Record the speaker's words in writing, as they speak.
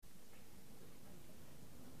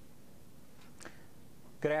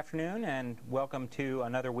Good afternoon and welcome to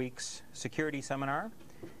another week's security seminar.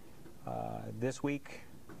 This week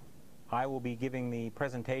I will be giving the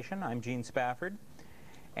presentation. I'm Gene Spafford,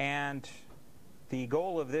 and the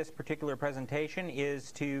goal of this particular presentation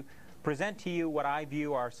is to present to you what I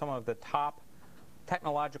view are some of the top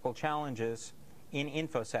technological challenges in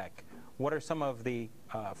InfoSec. What are some of the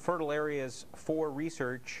fertile areas for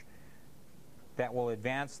research that will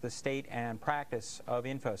advance the state and practice of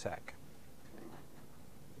InfoSec?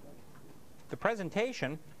 The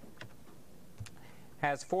presentation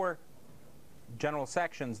has four general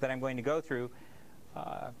sections that I'm going to go through,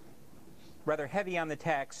 rather heavy on the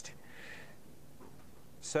text.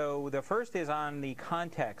 So the first is on the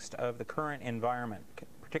context of the current environment,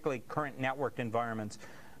 particularly current networked environments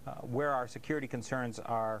where our security concerns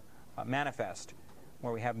are manifest,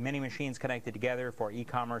 where we have many machines connected together for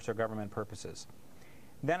e-commerce or government purposes.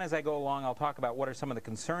 Then as I go along, I'll talk about what are some of the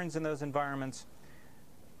concerns in those environments,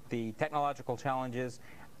 the technological challenges,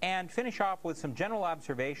 and finish off with some general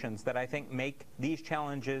observations that I think make these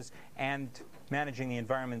challenges and managing the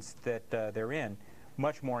environments that they're in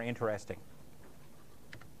much more interesting.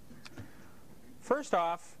 First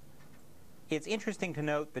off, it's interesting to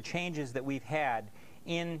note the changes that we've had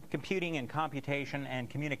in computing and computation and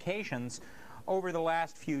communications over the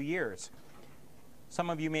last few years. Some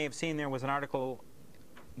of you may have seen there was an article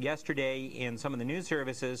yesterday in some of the news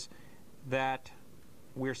services that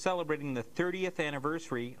we're celebrating the 30th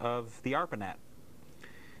anniversary of the ARPANET.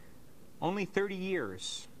 Only 30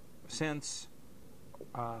 years since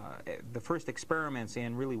the first experiments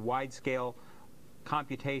in really wide-scale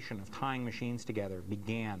computation of tying machines together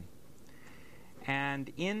began.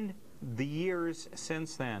 And in the years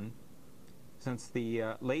since then, since the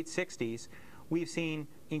late 60s, we've seen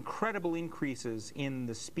incredible increases in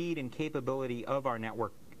the speed and capability of our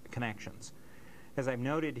network connections. As I've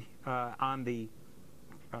noted on the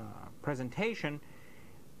presentation,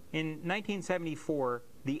 in 1974,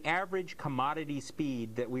 the average commodity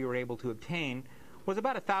speed that we were able to obtain was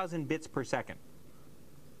about 1,000 bits per second.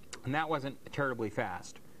 And that wasn't terribly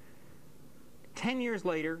fast. 10 years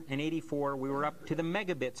later, in '84, we were up to the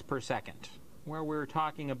megabits per second, where we were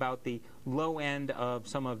talking about the low end of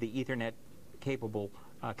some of the Ethernet-capable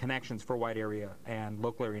connections for wide area and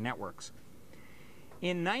local area networks.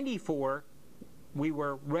 In '94, we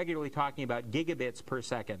were regularly talking about gigabits per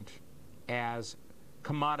second as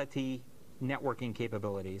commodity networking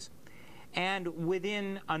capabilities. And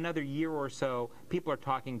within another year or so, people are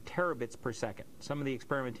talking terabits per second. Some of the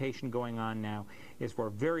experimentation going on now is for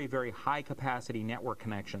very, very high-capacity network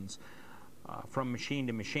connections from machine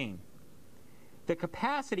to machine. The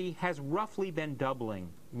capacity has roughly been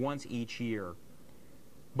doubling once each year.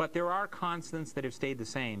 But there are constants that have stayed the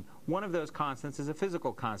same. One of those constants is a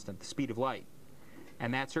physical constant, the speed of light.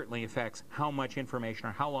 And that certainly affects how much information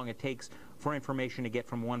or how long it takes for information to get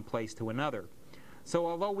from one place to another. So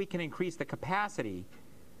although we can increase the capacity,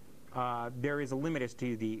 there is a limit as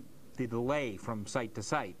to the delay from site to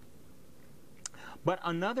site. But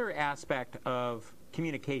another aspect of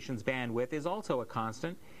communications bandwidth is also a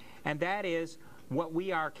constant, and that is what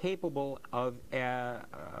we are capable of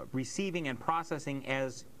receiving and processing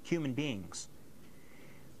as human beings.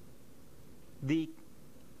 The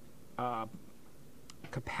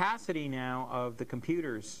capacity now of the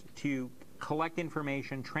computers to collect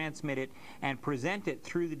information, transmit it, and present it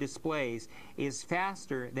through the displays is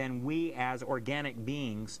faster than we as organic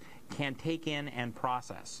beings can take in and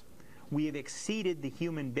process. We have exceeded the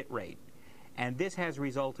human bit rate, and this has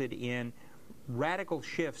resulted in radical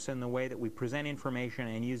shifts in the way that we present information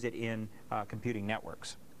and use it in computing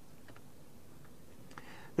networks.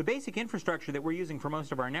 The basic infrastructure that we're using for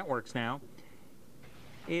most of our networks now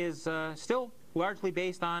is still largely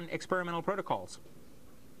based on experimental protocols.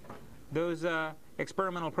 Those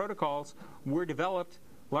experimental protocols were developed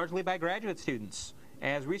largely by graduate students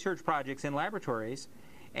as research projects in laboratories,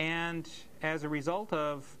 and as a result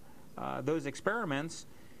of those experiments,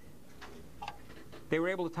 they were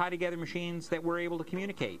able to tie together machines that were able to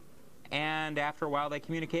communicate. And after a while, they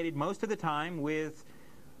communicated most of the time with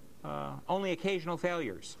only occasional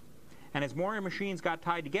failures. And as more machines got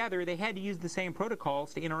tied together, they had to use the same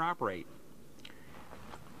protocols to interoperate.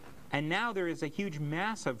 And now there is a huge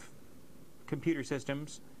mass of computer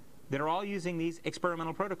systems that are all using these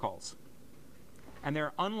experimental protocols. And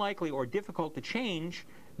they're unlikely or difficult to change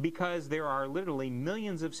because there are literally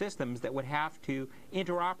millions of systems that would have to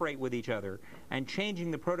interoperate with each other, and changing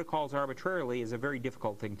the protocols arbitrarily is a very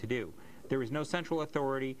difficult thing to do. There is no central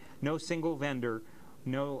authority, no single vendor,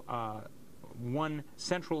 no one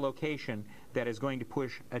central location that is going to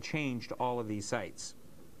push a change to all of these sites.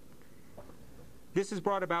 This is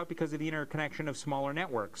brought about because of the interconnection of smaller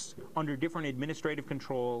networks under different administrative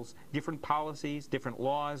controls, different policies, different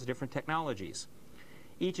laws, different technologies.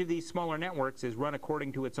 Each of these smaller networks is run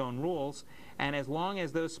according to its own rules, and as long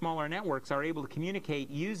as those smaller networks are able to communicate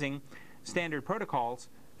using standard protocols,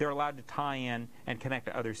 they're allowed to tie in and connect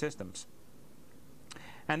to other systems.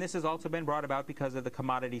 And this has also been brought about because of the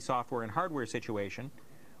commodity software and hardware situation,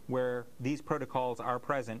 where these protocols are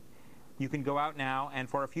present. You can go out now and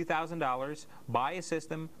for a few $1,000s buy a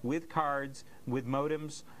system with cards, with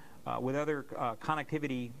modems, with other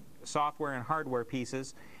connectivity software and hardware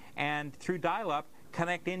pieces, and through dial-up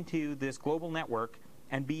connect into this global network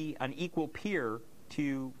and be an equal peer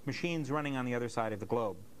to machines running on the other side of the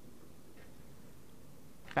globe.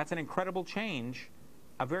 That's an incredible change,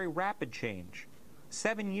 a very rapid change.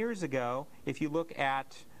 7 years ago, if you look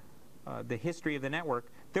at the history of the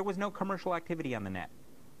network, there was no commercial activity on the net.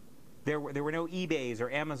 There were no eBays or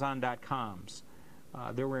Amazon.coms.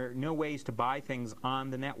 There were no ways to buy things on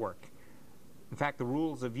the network. In fact, the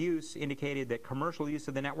rules of use indicated that commercial use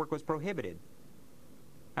of the network was prohibited.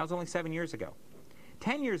 That was only 7 years ago.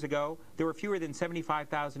 10 years ago, there were fewer than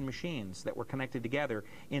 75,000 machines that were connected together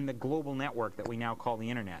in the global network that we now call the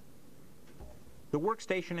Internet. The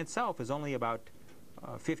workstation itself is only about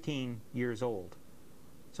 15 years old.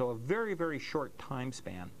 So a very, very short time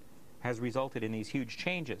span has resulted in these huge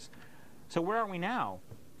changes. So where are we now?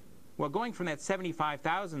 Well, going from that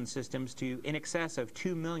 75,000 systems to in excess of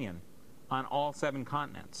 2 million on all 7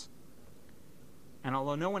 continents. And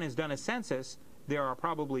although no one has done a census, there are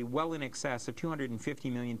probably well in excess of 250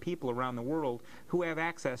 million people around the world who have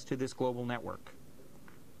access to this global network.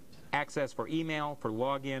 Access for email, for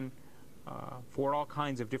login, for all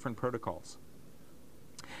kinds of different protocols.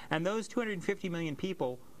 And those 250 million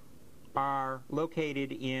people are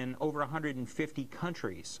located in over 150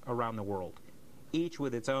 countries around the world, each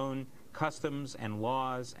with its own customs and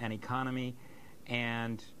laws and economy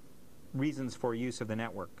and reasons for use of the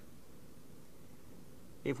network.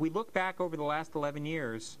 If we look back over the last 11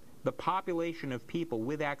 years, the population of people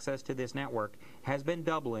with access to this network has been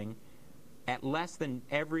doubling at less than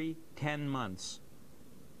every 10 months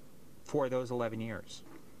for those 11 years.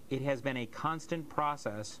 It has been a constant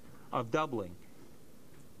process of doubling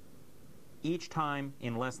each time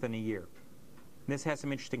in less than a year. This has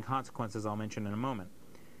some interesting consequences I'll mention in a moment.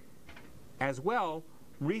 As well,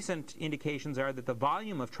 recent indications are that the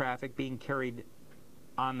volume of traffic being carried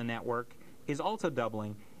on the network is also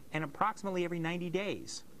doubling, and approximately every 90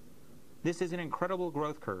 days. This is an incredible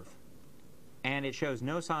growth curve, and it shows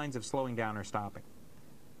no signs of slowing down or stopping.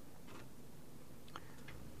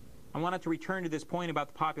 I wanted to return to this point about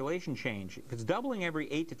the population change. If it's doubling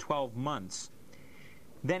every 8 to 12 months,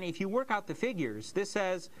 then if you work out the figures, this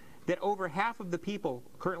says that over half of the people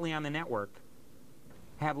currently on the network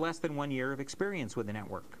have less than 1 year of experience with the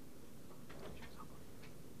network.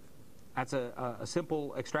 That's a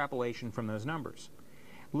simple extrapolation from those numbers.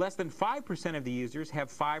 Less than 5% of the users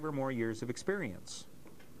have 5 or more years of experience.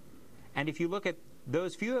 And if you look at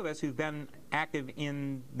those few of us who've been active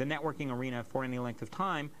in the networking arena for any length of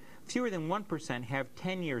time, fewer than 1% have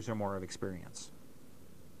 10 years or more of experience.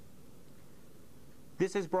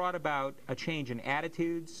 This has brought about a change in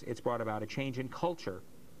attitudes. It's brought about a change in culture.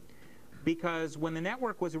 Because when the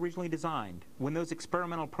network was originally designed, when those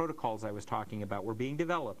experimental protocols I was talking about were being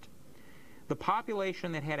developed, the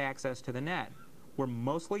population that had access to the net were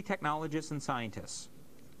mostly technologists and scientists.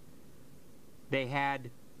 They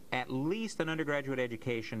had at least an undergraduate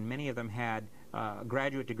education. Many of them had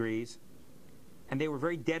graduate degrees. And they were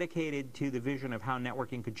very dedicated to the vision of how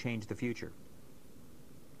networking could change the future.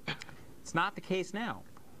 It's not the case now.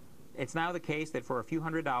 It's now the case that for a few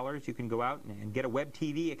 $100s you can go out and get a web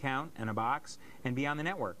TV account and a box and be on the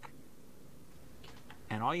network.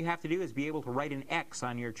 And all you have to do is be able to write an X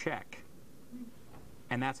on your check.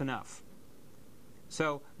 And that's enough.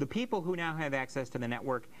 So the people who now have access to the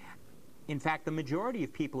network, in fact, the majority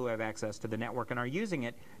of people who have access to the network and are using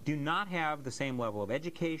it do not have the same level of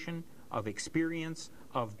education, of experience,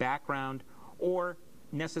 of background, or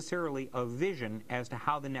necessarily a vision as to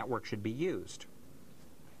how the network should be used.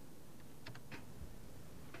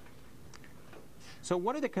 So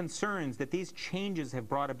what are the concerns that these changes have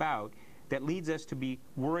brought about that leads us to be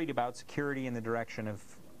worried about security in the direction of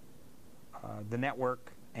the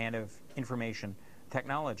network and of information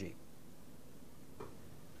technology?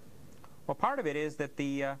 Well, part of it is that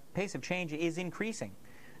the pace of change is increasing.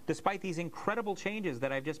 Despite these incredible changes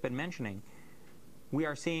that I've just been mentioning, we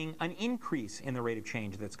are seeing an increase in the rate of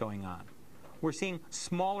change that's going on. We're seeing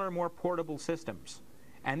smaller, more portable systems.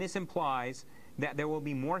 And this implies that there will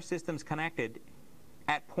be more systems connected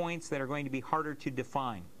at points that are going to be harder to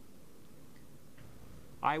define.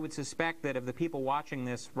 I would suspect that of the people watching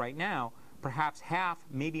this right now, perhaps half,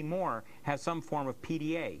 maybe more, has some form of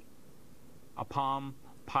PDA, a Palm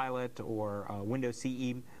Pilot or a Windows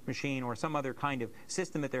CE machine or some other kind of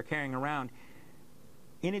system that they're carrying around,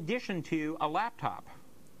 in addition to a laptop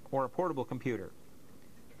or a portable computer.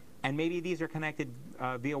 And maybe these are connected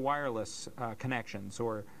via wireless connections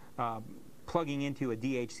or plugging into a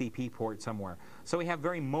DHCP port somewhere. So we have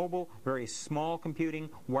very mobile, very small computing.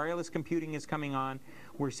 Wireless computing is coming on.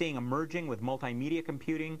 We're seeing emerging with multimedia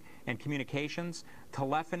computing and communications,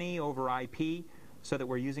 telephony over IP, so that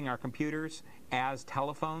we're using our computers as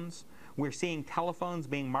telephones. We're seeing telephones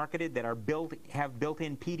being marketed that have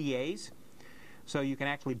built-in PDAs. So you can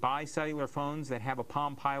actually buy cellular phones that have a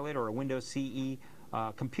Palm Pilot or a Windows CE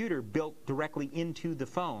computer built directly into the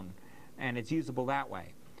phone, and it's usable that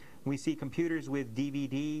way. We see computers with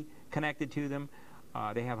DVD connected to them.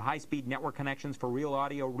 They have high-speed network connections for real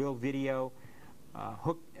audio, real video,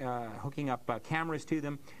 hooking up cameras to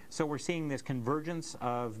them. So we're seeing this convergence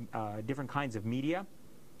of different kinds of media.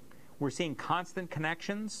 We're seeing constant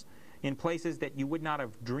connections in places that you would not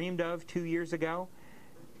have dreamed of 2 years ago.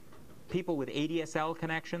 People with ADSL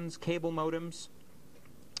connections, cable modems,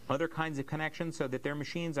 other kinds of connections, so that their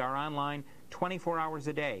machines are online 24 hours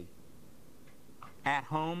a day. At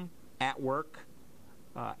home, at work,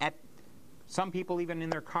 at some people even in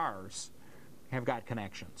their cars have got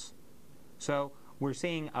connections. So we're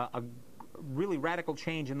seeing a really radical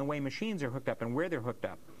change in the way machines are hooked up and where they're hooked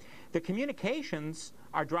up. The communications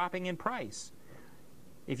are dropping in price.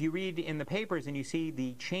 If you read in the papers and you see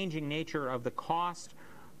the changing nature of the cost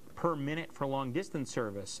per minute for long distance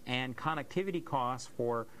service and connectivity costs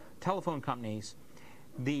for telephone companies,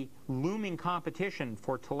 the looming competition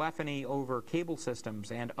for telephony over cable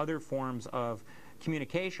systems and other forms of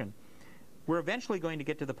communication, we're eventually going to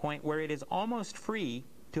get to the point where it is almost free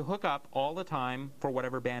to hook up all the time for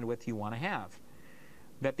whatever bandwidth you want to have.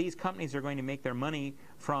 That these companies are going to make their money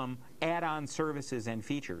from add-on services and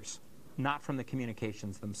features, not from the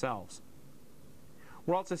communications themselves.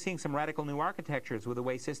 We're also seeing some radical new architectures with the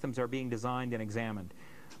way systems are being designed and examined.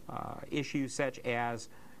 Issues such as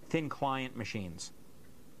thin client machines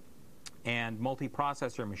and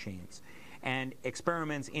multiprocessor machines, and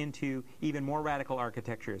experiments into even more radical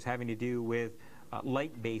architectures having to do with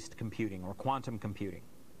light-based computing or quantum computing.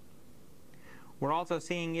 We're also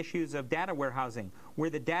seeing issues of data warehousing, where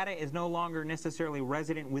the data is no longer necessarily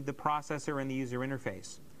resident with the processor and the user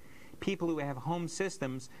interface. People who have home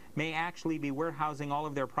systems may actually be warehousing all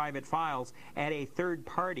of their private files at a third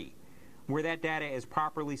party, where that data is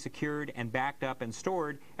properly secured and backed up and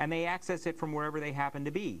stored, and they access it from wherever they happen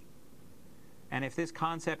to be. And if this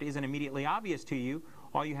concept isn't immediately obvious to you,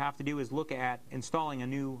 all you have to do is look at installing a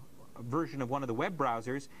new version of one of the web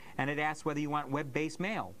browsers, and it asks whether you want web-based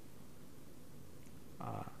mail.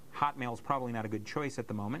 Hotmail is probably not a good choice at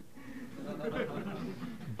the moment.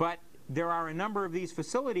 But there are a number of these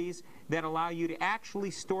facilities that allow you to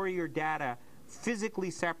actually store your data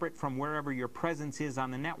physically separate from wherever your presence is on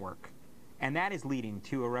the network. And that is leading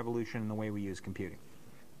to a revolution in the way we use computing.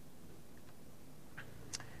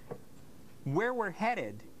 Where we're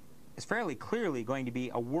headed is fairly clearly going to be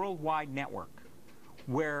a worldwide network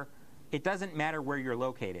where it doesn't matter where you're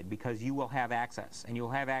located, because you will have access, and you'll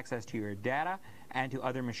have access to your data and to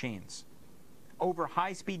other machines over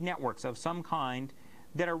high-speed networks of some kind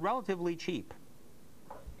that are relatively cheap,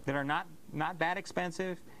 that are not that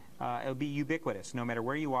expensive. It'll be ubiquitous no matter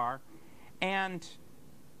where you are. And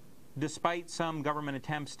despite some government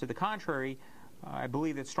attempts to the contrary, I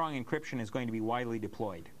believe that strong encryption is going to be widely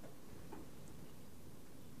deployed.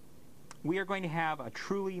 We are going to have a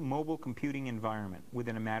truly mobile computing environment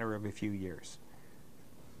within a matter of a few years.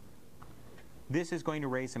 This is going to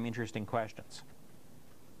raise some interesting questions.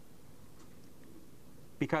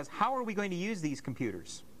 Because how are we going to use these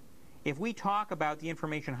computers? If we talk about the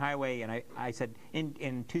information highway, and I said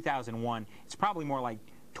in 2001, it's probably more like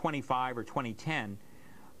 25 or 2010,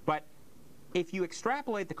 but if you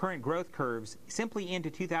extrapolate the current growth curves simply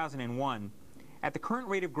into 2001, at the current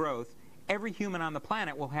rate of growth, every human on the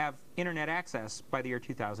planet will have internet access by the year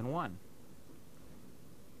 2001.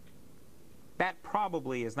 That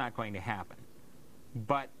probably is not going to happen,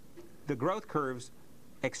 but the growth curves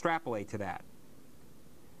extrapolate to that.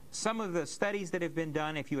 Some of the studies that have been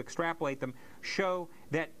done, if you extrapolate them, show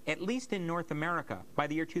that at least in North America, by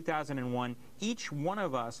the year 2001, each one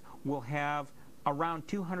of us will have around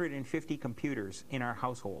 250 computers in our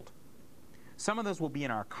household. Some of those will be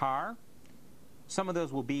in our car. Some of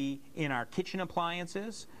those will be in our kitchen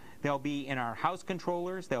appliances. They'll be in our house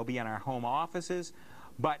controllers. They'll be in our home offices.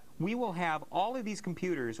 But we will have all of these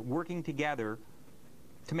computers working together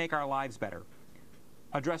to make our lives better.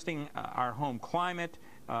 addressing our home climate,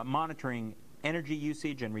 monitoring energy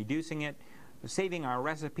usage and reducing it, saving our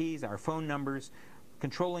recipes, our phone numbers,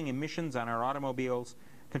 controlling emissions on our automobiles,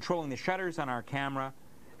 controlling the shutters on our camera,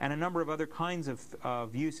 and a number of other kinds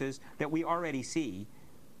of uses that we already see,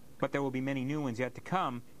 but there will be many new ones yet to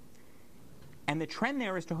come. And the trend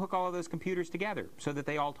there is to hook all of those computers together so that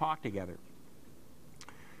they all talk together.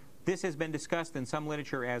 This has been discussed in some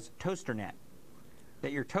literature as ToasterNet,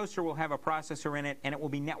 that your toaster will have a processor in it and it will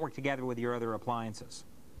be networked together with your other appliances.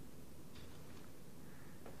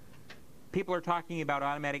 People are talking about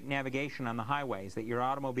automatic navigation on the highways, that your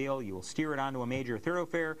automobile, you will steer it onto a major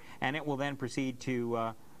thoroughfare and it will then proceed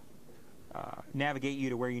to navigate you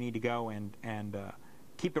to where you need to go and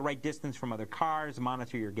keep the right distance from other cars,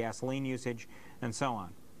 monitor your gasoline usage, and so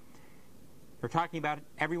on. They're talking about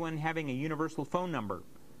everyone having a universal phone number,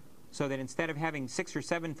 so that instead of having 6 or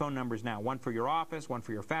 7 phone numbers now, one for your office, one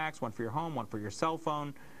for your fax, one for your home, one for your cell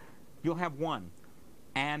phone, you'll have one.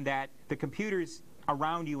 And that the computers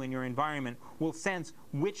around you in your environment will sense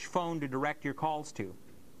which phone to direct your calls to.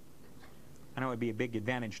 I know it would be a big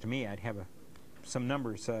advantage to me. I'd have some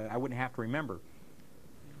numbers I wouldn't have to remember.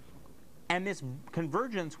 And this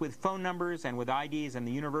convergence with phone numbers and with IDs and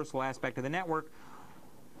the universal aspect of the network,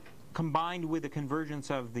 combined with the convergence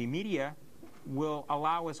of the media, will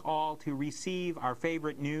allow us all to receive our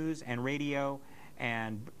favorite news and radio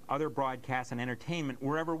and other broadcasts and entertainment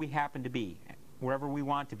wherever we happen to be, wherever we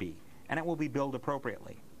want to be, and it will be billed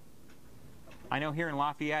appropriately. I know here in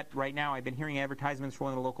Lafayette right now I've been hearing advertisements for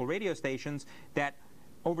one of the local radio stations that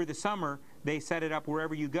over the summer they set it up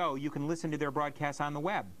wherever you go, you can listen to their broadcasts on the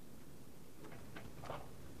web.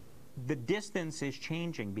 The distance is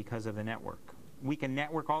changing because of the network. We can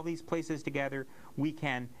network all these places together. We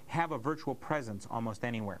can have a virtual presence almost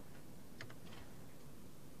anywhere.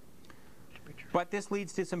 But this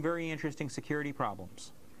leads to some very interesting security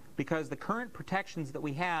problems, because the current protections that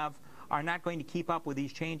we have are not going to keep up with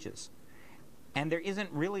these changes. And there isn't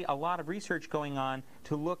really a lot of research going on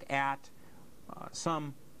to look at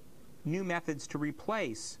some new methods to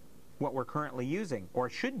replace what we're currently using, or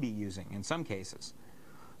should be using in some cases.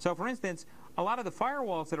 So for instance, a lot of the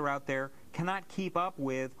firewalls that are out there cannot keep up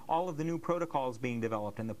with all of the new protocols being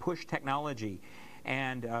developed and the push technology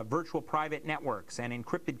and virtual private networks and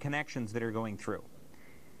encrypted connections that are going through.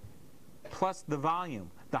 Plus the volume.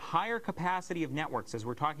 The higher capacity of networks, as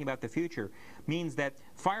we're talking about the future, means that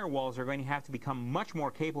firewalls are going to have to become much more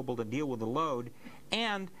capable to deal with the load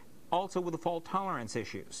and also with the fault tolerance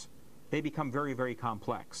issues. They become very, very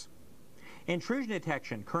complex. Intrusion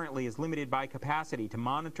detection currently is limited by capacity to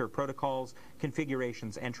monitor protocols,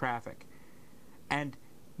 configurations, and traffic. And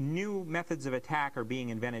new methods of attack are being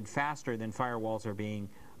invented faster than firewalls are being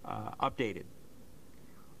updated.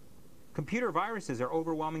 Computer viruses are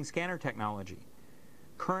overwhelming scanner technology.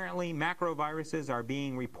 Currently, macro viruses are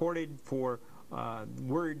being reported for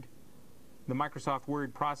Word, the Microsoft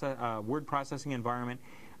Word processing environment,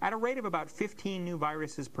 at a rate of about 15 new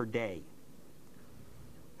viruses per day.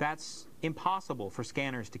 That's impossible for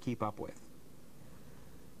scanners to keep up with.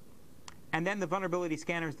 And then the vulnerability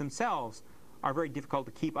scanners themselves are very difficult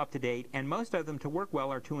to keep up to date, and most of them, to work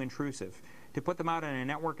well, are too intrusive. To put them out on a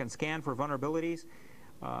network and scan for vulnerabilities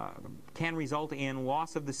can result in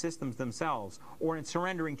loss of the systems themselves, or in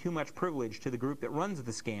surrendering too much privilege to the group that runs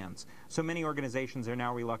the scans. So many organizations are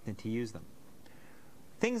now reluctant to use them.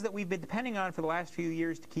 Things that we've been depending on for the last few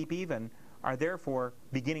years to keep even are therefore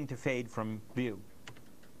beginning to fade from view.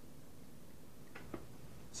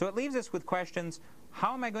 So it leaves us with questions: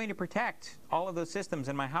 how am I going to protect all of those systems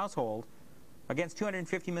in my household against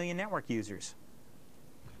 250 million network users?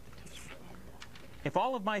 If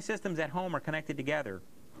all of my systems at home are connected together,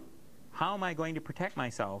 how am I going to protect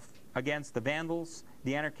myself against the vandals,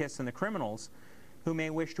 the anarchists, and the criminals who may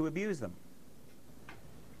wish to abuse them?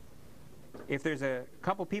 If there's a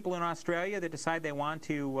couple people in Australia that decide they want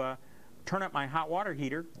to turn up my hot water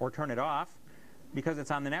heater or turn it off because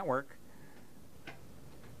it's on the network,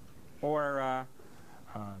 or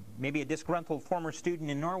maybe a disgruntled former student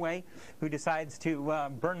in Norway who decides to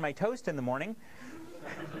burn my toast in the morning,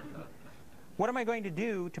 what am I going to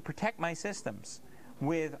do to protect my systems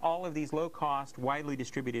with all of these low-cost, widely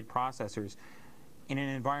distributed processors in an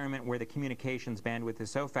environment where the communications bandwidth is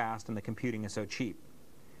so fast and the computing is so cheap?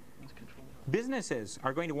 Businesses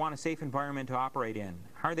are going to want a safe environment to operate in.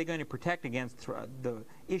 How are they going to protect against the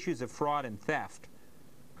issues of fraud and theft?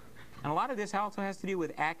 And a lot of this also has to do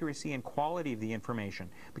with accuracy and quality of the information,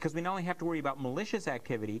 because we not only have to worry about malicious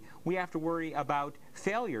activity, we have to worry about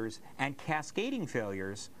failures and cascading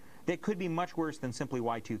failures that could be much worse than simply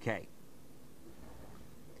Y2K.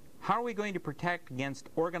 How are we going to protect against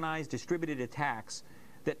organized distributed attacks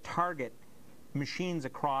that target machines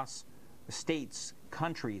across states,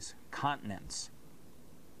 countries, continents.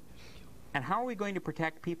 And how are we going to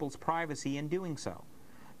protect people's privacy in doing so?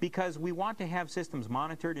 Because we want to have systems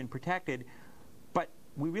monitored and protected, but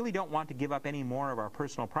we really don't want to give up any more of our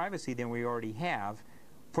personal privacy than we already have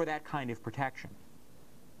for that kind of protection.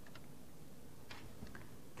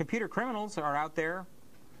 Computer criminals are out there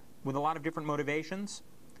with a lot of different motivations,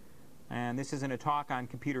 and this isn't a talk on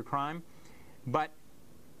computer crime, but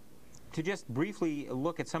to just briefly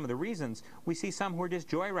look at some of the reasons, we see some who are just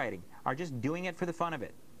joyriding, are just doing it for the fun of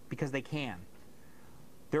it, because they can.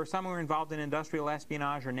 There are some who are involved in industrial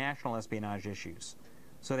espionage or national espionage issues,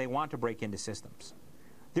 so they want to break into systems.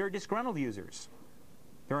 There are disgruntled users.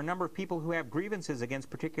 There are a number of people who have grievances against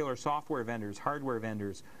particular software vendors, hardware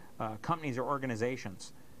vendors, companies or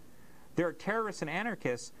organizations. There are terrorists and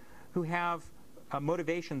anarchists who have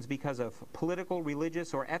motivations because of political,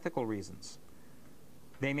 religious, or ethical reasons.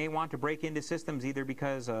 They may want to break into systems either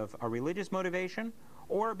because of a religious motivation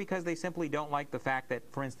or because they simply don't like the fact that,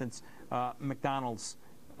 for instance, McDonald's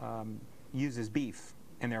uses beef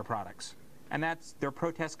in their products. And there are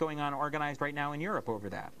protests going on organized right now in Europe over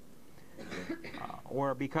that.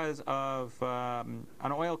 Or because of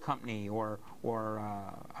an oil company or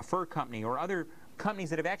a fur company or other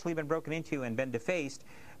companies that have actually been broken into and been defaced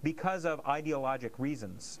because of ideologic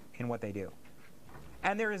reasons in what they do.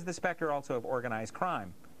 And there is the specter also of organized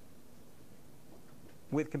crime.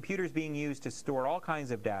 With computers being used to store all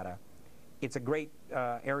kinds of data, it's a great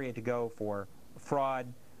area to go for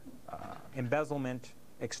fraud, embezzlement,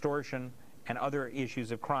 extortion, and other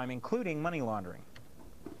issues of crime, including money laundering.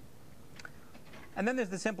 And then there's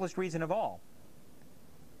the simplest reason of all.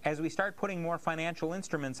 As we start putting more financial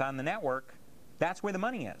instruments on the network, that's where the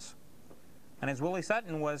money is. And as Willie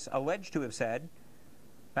Sutton was alleged to have said,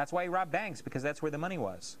 that's why he robbed banks, because that's where the money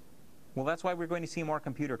was. Well, that's why we're going to see more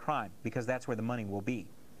computer crime, because that's where the money will be.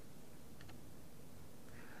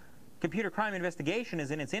 Computer crime investigation is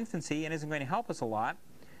in its infancy and isn't going to help us a lot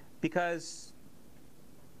because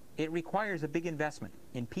it requires a big investment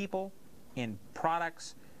in people, in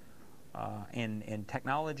products, in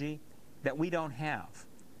technology that we don't have.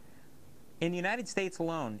 In the United States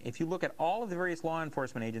alone, if you look at all of the various law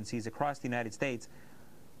enforcement agencies across the United States,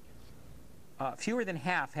 fewer than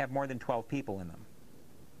half have more than 12 people in them.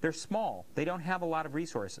 They're small. They don't have a lot of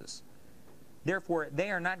resources. Therefore, they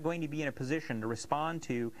are not going to be in a position to respond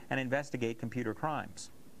to and investigate computer crimes.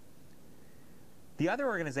 The other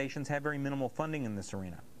organizations have very minimal funding in this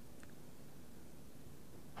arena.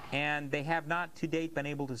 And they have not to date been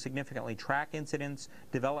able to significantly track incidents,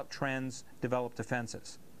 develop trends, develop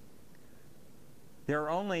defenses. There are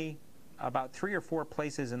only about 3 or 4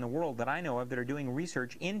 places in the world that I know of that are doing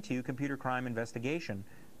research into computer crime investigation,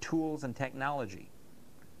 tools and technology.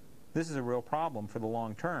 This is a real problem for the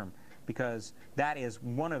long term because that is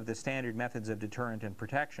one of the standard methods of deterrent and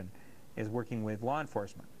protection, is working with law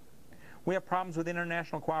enforcement. We have problems with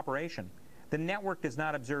international cooperation. The network does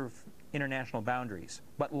not observe international boundaries,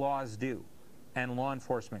 but laws do, and law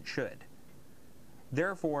enforcement should.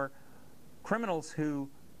 Therefore, criminals who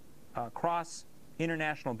cross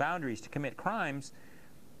international boundaries to commit crimes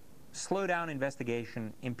slow down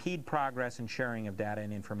investigation, impede progress and sharing of data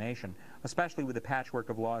and information, especially with the patchwork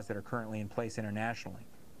of laws that are currently in place internationally.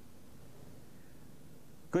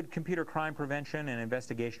 Good computer crime prevention and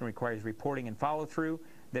investigation requires reporting and follow-through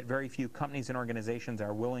that very few companies and organizations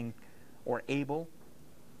are willing or able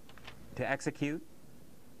to execute.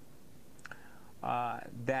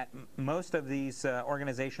 That most of these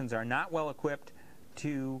organizations are not well equipped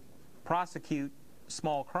to prosecute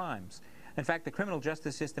small crimes. In fact, the criminal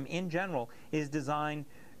justice system in general is designed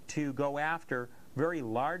to go after very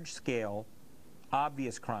large-scale,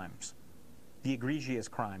 obvious crimes, the egregious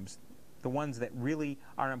crimes, the ones that really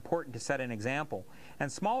are important to set an example. And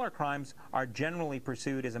smaller crimes are generally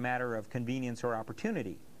pursued as a matter of convenience or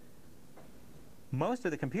opportunity. Most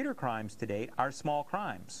of the computer crimes to date are small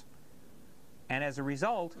crimes. And as a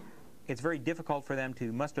result, it's very difficult for them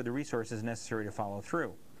to muster the resources necessary to follow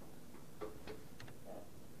through.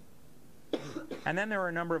 And then there are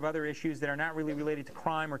a number of other issues that are not really related to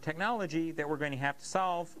crime or technology that we're going to have to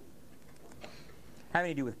solve, having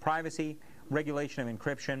to do with privacy, regulation of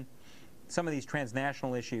encryption, some of these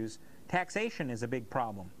transnational issues. Taxation is a big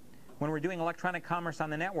problem. When we're doing electronic commerce on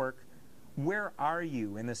the network, where are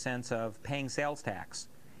you in the sense of paying sales tax?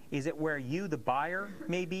 Is it where you, the buyer,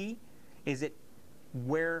 may be? Is it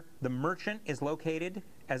where the merchant is located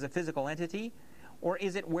as a physical entity? Or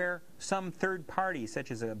is it where some third party,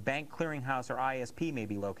 such as a bank clearinghouse or ISP, may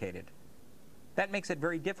be located? That makes it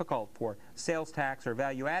very difficult for sales tax or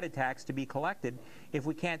value-added tax to be collected if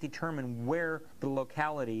we can't determine where the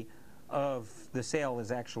locality of the sale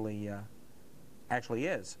is actually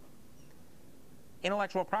is.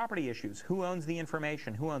 Intellectual property issues. Who owns the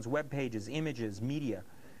information? Who owns web pages, images, media?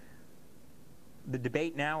 The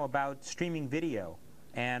debate now about streaming video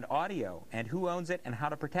and audio and who owns it and how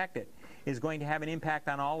to protect it is going to have an impact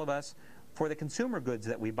on all of us for the consumer goods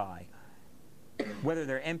that we buy, whether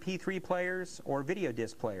they're MP3 players or video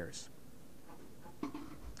disc players.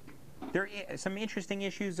 There are some interesting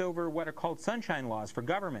issues over what are called sunshine laws for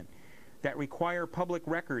government that require public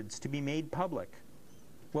records to be made public.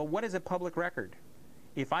 Well, what is a public record?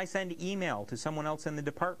 If I send email to someone else in the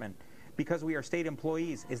department because we are state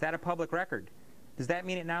employees, is that a public record? Does that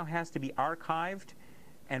mean it now has to be archived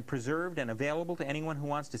and preserved and available to anyone who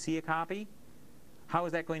wants to see a copy? How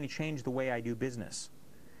is that going to change the way I do business?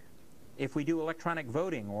 If we do electronic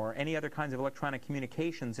voting or any other kinds of electronic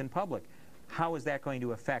communications in public, how is that going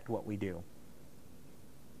to affect what we do?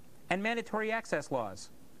 And mandatory access laws.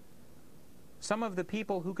 Some of the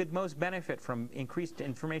people who could most benefit from increased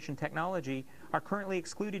information technology are currently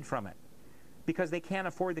excluded from it because they can't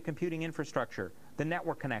afford the computing infrastructure, the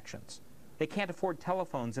network connections. They can't afford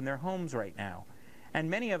telephones in their homes right now. And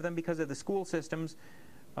many of them, because of the school systems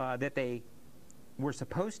that they were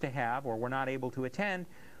supposed to have or were not able to attend,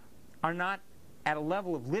 are not at a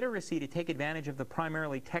level of literacy to take advantage of the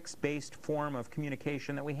primarily text-based form of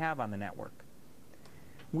communication that we have on the network.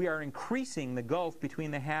 We are increasing the gulf between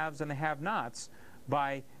the haves and the have-nots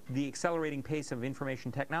by the accelerating pace of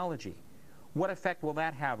information technology. What effect will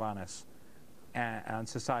that have on us, on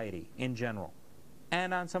society in general,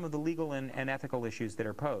 and on some of the legal and ethical issues that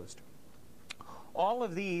are posed? All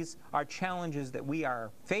of these are challenges that we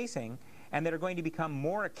are facing and that are going to become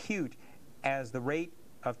more acute as the rate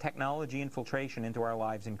of technology infiltration into our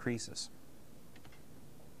lives increases.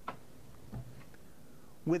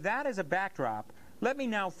 With that as a backdrop, let me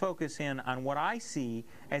now focus in on what I see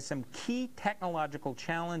as some key technological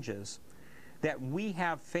challenges that we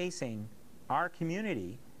have facing our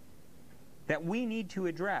community that we need to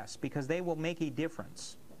address because they will make a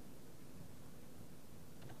difference.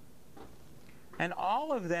 And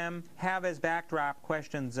all of them have as backdrop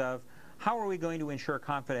questions of how are we going to ensure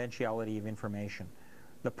confidentiality of information,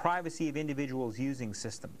 the privacy of individuals using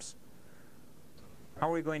systems, how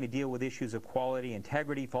are we going to deal with issues of quality,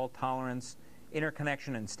 integrity, fault tolerance,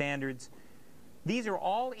 interconnection and standards. These are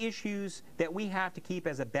all issues that we have to keep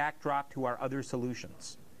as a backdrop to our other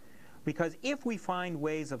solutions. Because if we find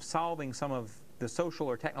ways of solving some of the social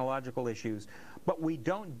or technological issues, but we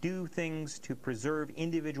don't do things to preserve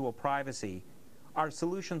individual privacy, our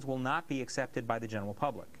solutions will not be accepted by the general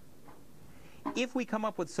public. If we come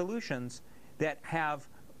up with solutions that have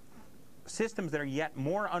systems that are yet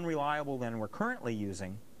more unreliable than we're currently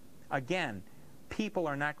using, again, people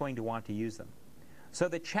are not going to want to use them. So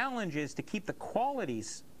the challenge is to keep the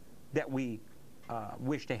qualities that we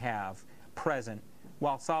wish to have present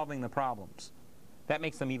while solving the problems. That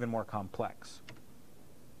makes them even more complex.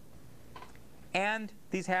 And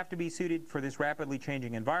these have to be suited for this rapidly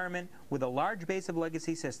changing environment with a large base of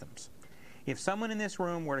legacy systems. If someone in this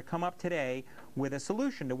room were to come up today with a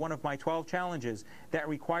solution to one of my 12 challenges that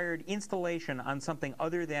required installation on something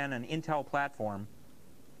other than an Intel platform,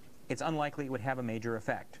 it's unlikely it would have a major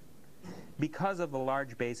effect because of the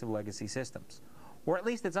large base of legacy systems. Or at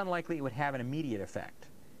least it's unlikely it would have an immediate effect.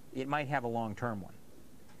 It might have a long-term one.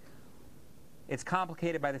 It's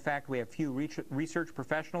complicated by the fact we have few research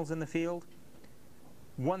professionals in the field.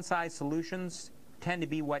 One-size solutions tend to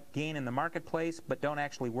be what gain in the marketplace but don't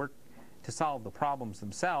actually work to solve the problems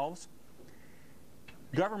themselves.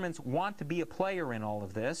 Governments want to be a player in all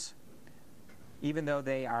of this, even though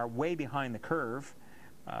they are way behind the curve,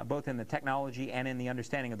 both in the technology and in the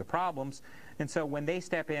understanding of the problems. And so when they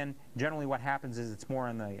step in, generally what happens is it's more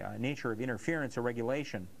in the nature of interference or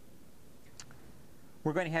regulation.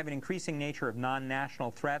 We're going to have an increasing nature of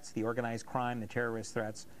non-national threats, the organized crime, the terrorist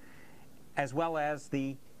threats, as well as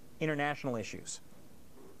the international issues.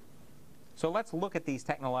 So let's look at these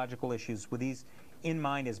technological issues with these in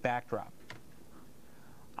mind as backdrop.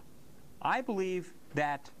 I believe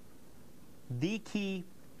that the key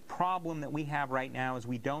problem that we have right now is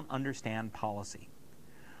we don't understand policy.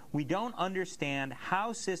 We don't understand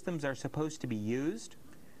how systems are supposed to be used,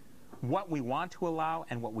 what we want to allow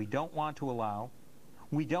and what we don't want to allow.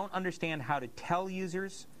 We don't understand how to tell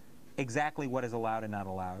users exactly what is allowed and not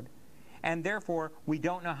allowed. And therefore, we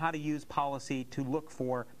don't know how to use policy to look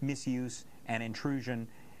for misuse and intrusion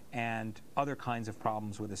and other kinds of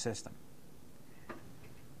problems with the system.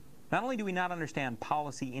 Not only do we not understand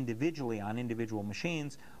policy individually on individual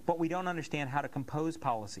machines, but we don't understand how to compose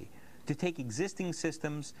policy, to take existing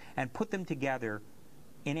systems and put them together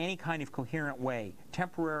in any kind of coherent way,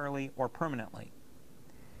 temporarily or permanently.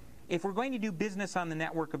 If we're going to do business on the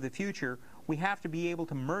network of the future, we have to be able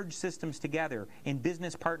to merge systems together in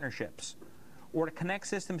business partnerships, or to connect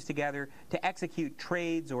systems together to execute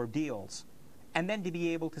trades or deals, and then to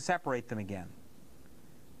be able to separate them again.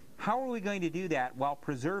 How are we going to do that while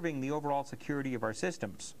preserving the overall security of our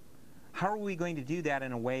systems? How are we going to do that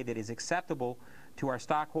in a way that is acceptable to our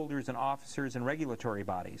stockholders and officers and regulatory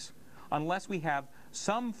bodies, unless we have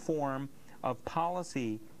some form of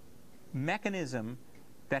policy mechanism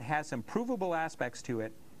that has some provable aspects to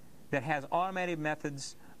it, that has automated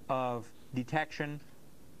methods of detection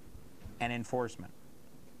and enforcement?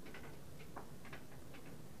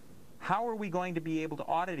 How are we going to be able to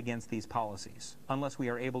audit against these policies unless we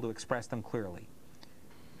are able to express them clearly?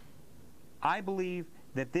 I believe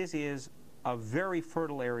that this is a very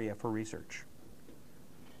fertile area for research.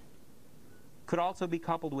 Could also be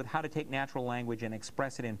coupled with how to take natural language and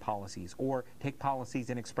express it in policies, or take policies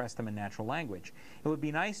and express them in natural language. It would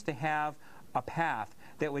be nice to have a path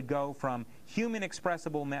that would go from human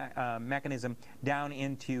expressible mechanism down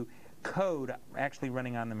into code actually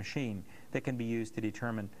running on the machine that can be used to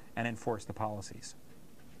determine and enforce the policies.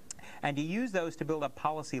 And to use those to build up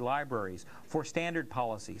policy libraries for standard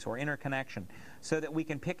policies or interconnection so that we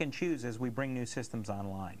can pick and choose as we bring new systems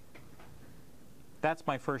online. That's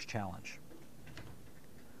my first challenge.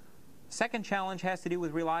 Second challenge has to do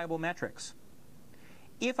with reliable metrics.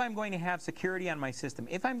 If I'm going to have security on my system,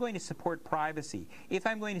 if I'm going to support privacy, if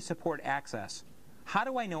I'm going to support access, how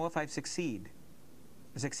do I know if I've succeeded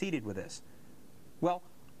with this? Well,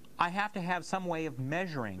 I have to have some way of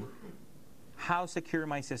measuring how secure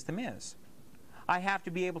my system is. I have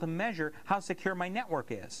to be able to measure how secure my network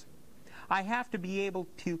is. I have to be able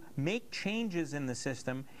to make changes in the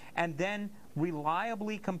system and then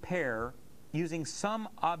reliably compare, using some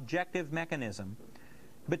objective mechanism,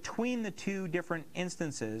 between the two different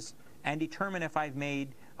instances and determine if I've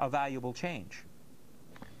made a valuable change.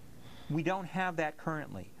 We don't have that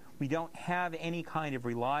currently. We don't have any kind of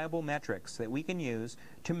reliable metrics that we can use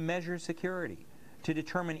to measure security, to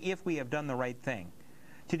determine if we have done the right thing,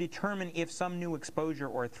 to determine if some new exposure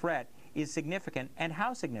or threat is significant and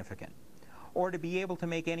how significant, or to be able to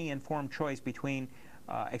make any informed choice between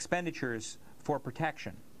expenditures for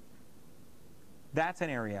protection. That's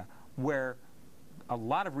an area where a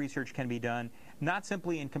lot of research can be done, not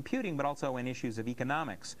simply in computing, but also in issues of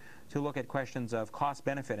economics, to look at questions of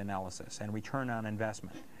cost-benefit analysis and return on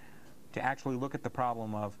investment, to actually look at the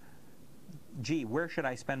problem of, gee, where should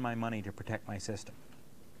I spend my money to protect my system?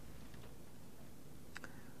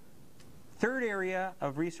 Third area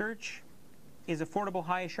of research is affordable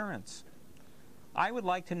high assurance. I would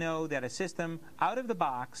like to know that a system out of the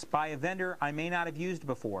box by a vendor I may not have used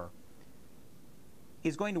before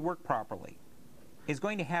is going to work properly, is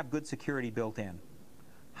going to have good security built in.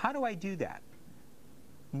 How do I do that?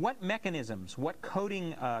 What mechanisms, what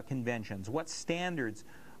coding conventions, what standards,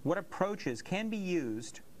 what approaches can be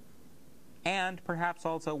used, and perhaps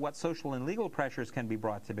also what social and legal pressures can be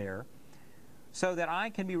brought to bear, so that I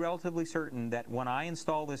can be relatively certain that when I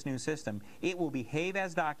install this new system, it will behave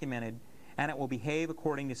as documented, and it will behave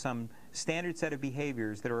according to some standard set of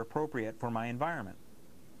behaviors that are appropriate for my environment.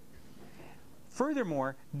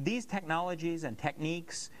 Furthermore, these technologies and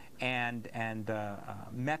techniques and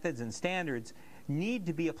methods and standards need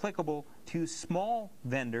to be applicable to small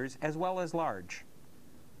vendors as well as large,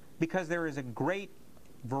 because there is a great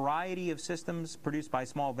variety of systems produced by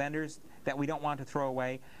small vendors that we don't want to throw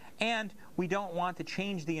away, and we don't want to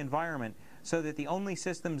change the environment so that the only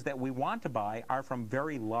systems that we want to buy are from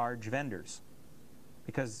very large vendors,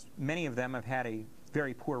 because many of them have had a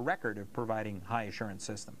very poor record of providing high assurance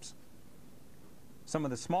systems. Some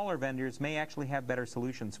of the smaller vendors may actually have better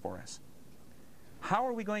solutions for us. How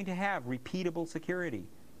are we going to have repeatable security?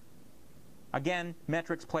 Again,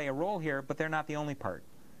 metrics play a role here, but they're not the only part.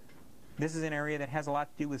 This is an area that has a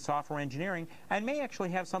lot to do with software engineering and may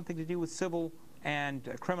actually have something to do with civil and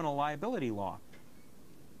criminal liability law.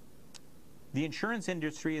 The insurance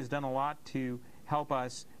industry has done a lot to help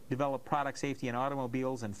us develop product safety in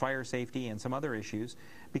automobiles and fire safety and some other issues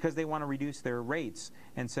because they want to reduce their rates.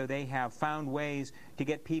 And so they have found ways to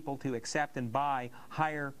get people to accept and buy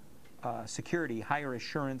higher security, higher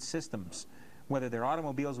assurance systems, whether they're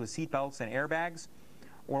automobiles with seat belts and airbags,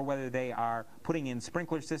 or whether they are putting in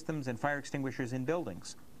sprinkler systems and fire extinguishers in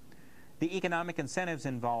buildings. The economic incentives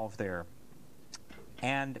involved there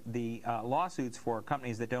and the lawsuits for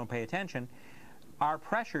companies that don't pay attention are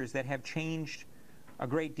pressures that have changed a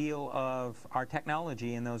great deal of our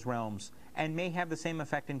technology in those realms and may have the same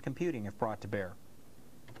effect in computing if brought to bear.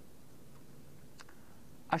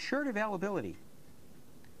 Assured availability.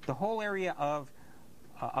 The whole area of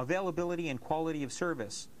availability and quality of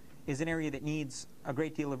service is an area that needs a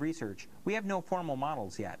great deal of research. We have no formal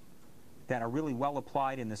models yet that are really well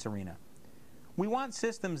applied in this arena. We want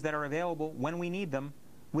systems that are available when we need them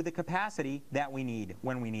with the capacity that we need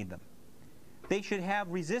when we need them. They should have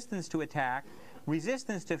resistance to attack,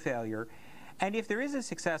 resistance to failure, and if there is a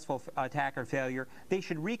successful attack or failure, they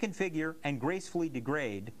should reconfigure and gracefully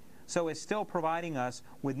degrade so as still providing us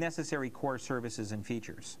with necessary core services and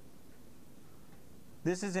features.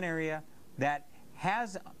 This is an area that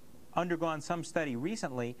has undergone some study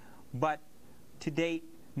recently, but to date,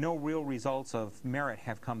 no real results of merit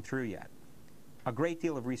have come through yet. A great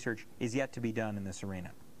deal of research is yet to be done in this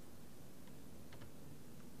arena.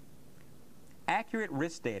 Accurate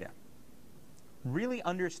risk data. Really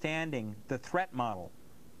understanding the threat model.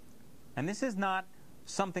 And this is not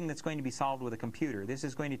something that's going to be solved with a computer. This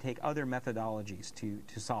is going to take other methodologies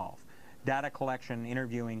to solve. Data collection,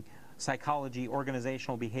 interviewing, psychology,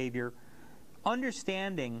 organizational behavior.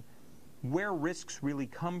 Understanding where risks really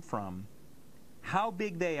come from, how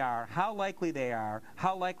big they are, how likely they are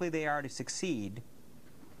to succeed,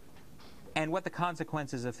 and what the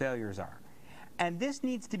consequences of failures are. And this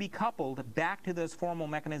needs to be coupled back to those formal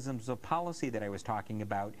mechanisms of policy that I was talking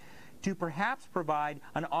about to perhaps provide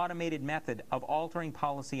an automated method of altering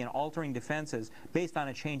policy and altering defenses based on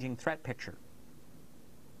a changing threat picture.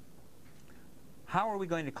 How are we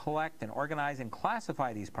going to collect and organize and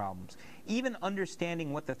classify these problems? Even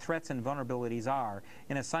understanding what the threats and vulnerabilities are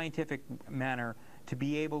in a scientific manner to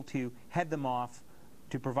be able to head them off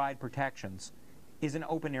to provide protections is an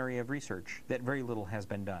open area of research that very little has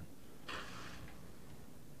been done.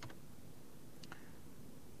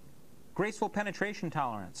 Graceful penetration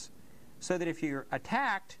tolerance, so that if you're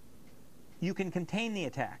attacked, you can contain the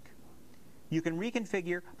attack. You can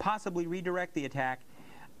reconfigure, possibly redirect the attack,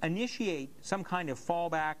 initiate some kind of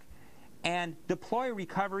fallback, and deploy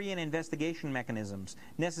recovery and investigation mechanisms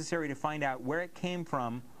necessary to find out where it came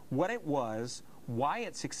from, what it was, why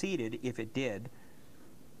it succeeded, if it did,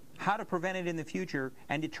 how to prevent it in the future,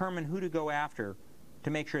 and determine who to go after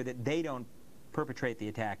to make sure that they don't perpetrate the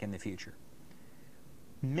attack in the future.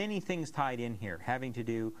 Many things tied in here having to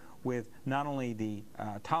do with not only the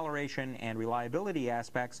toleration and reliability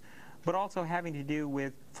aspects, but also having to do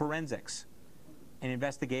with forensics and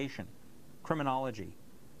investigation, criminology,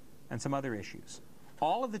 and some other issues.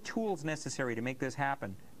 All of the tools necessary to make this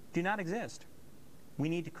happen do not exist. We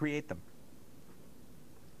need to create them.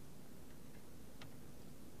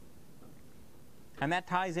 And that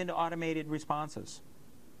ties into automated responses.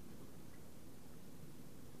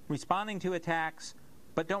 Responding to attacks,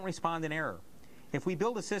 but don't respond in error. If we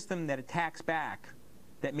build a system that attacks back,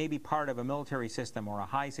 that may be part of a military system or a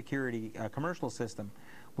high security commercial system,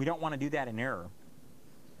 we don't want to do that in error.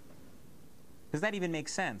 Does that even make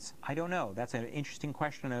sense? I don't know. That's an interesting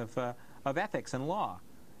question of ethics and law.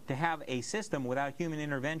 To have a system without human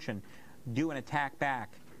intervention do an attack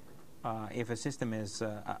back if a system is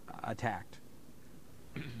attacked.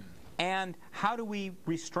 And how do we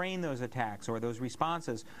restrain those attacks or those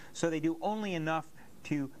responses so they do only enough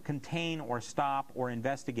to contain or stop or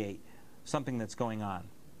investigate something that's going on?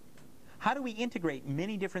 How do we integrate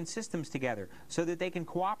many different systems together so that they can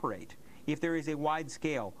cooperate if there is a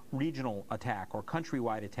wide-scale regional attack or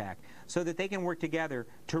countrywide attack, so that they can work together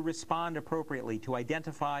to respond appropriately, to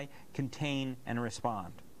identify, contain, and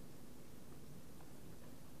respond?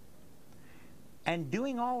 And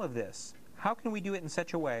doing all of this, how can we do it in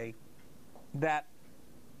such a way that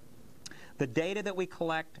the data that we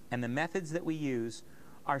collect and the methods that we use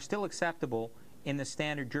are still acceptable in the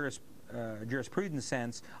standard jurisprudence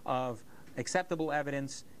sense of acceptable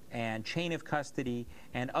evidence and chain of custody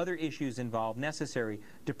and other issues involved necessary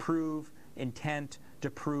to prove intent, to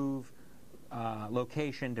prove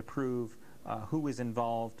location, to prove who is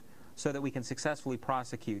involved, so that we can successfully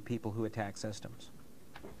prosecute people who attack systems.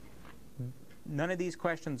 None of these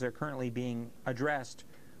questions are currently being addressed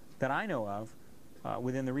that I know of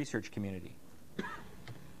within the research community.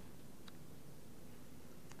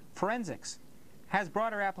 Forensics has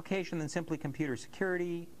broader application than simply computer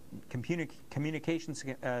security, communication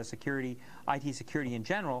security, IT security in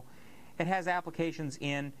general. It has applications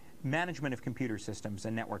in management of computer systems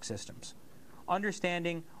and network systems.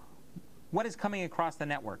 Understanding what is coming across the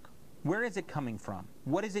network. Where is it coming from?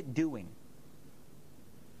 What is it doing?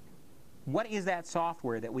 What is that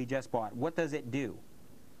software that we just bought? What does it do?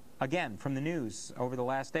 Again, from the news over the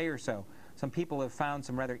last day or so, some people have found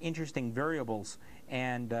some rather interesting variables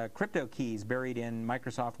and crypto keys buried in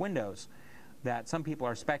Microsoft Windows that some people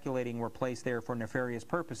are speculating were placed there for nefarious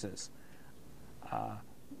purposes.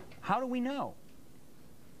 How do we know?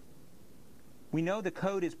 We know the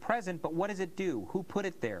code is present, but what does it do? Who put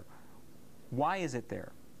it there? Why is it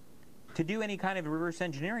there? To do any kind of reverse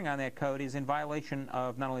engineering on that code is in violation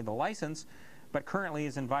of not only the license, but currently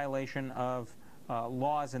is in violation of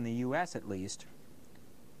laws in the U.S. at least.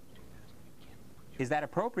 Is that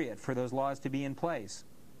appropriate for those laws to be in place?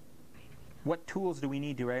 What tools do we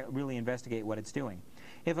need to really investigate what it's doing?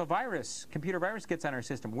 If a virus, computer virus, gets on our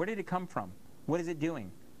system, where did it come from? What is it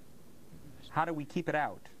doing? How do we keep it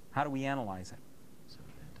out? How do we analyze it?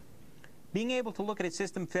 Being able to look at a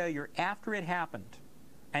system failure after it happened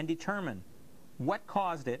and determine what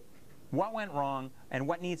caused it, what went wrong, and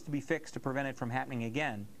what needs to be fixed to prevent it from happening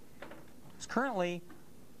again is currently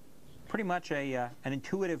pretty much an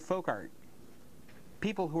intuitive folk art.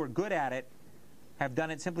 People who are good at it have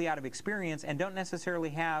done it simply out of experience and don't necessarily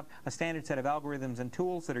have a standard set of algorithms and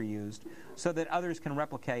tools that are used so that others can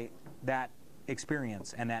replicate that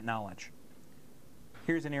experience and that knowledge.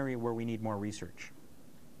 Here's an area where we need more research.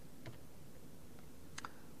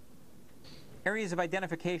 Areas of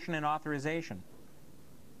identification and authorization.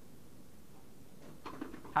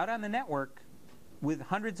 Out on the network, with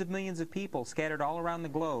hundreds of millions of people scattered all around the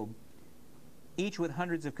globe, each with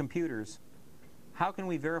hundreds of computers, how can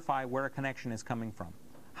we verify where a connection is coming from?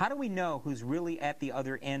 How do we know who's really at the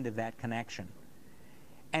other end of that connection?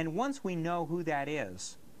 And once we know who that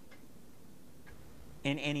is,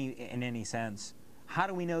 in any sense, how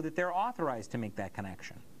do we know that they're authorized to make that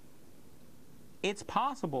connection? It's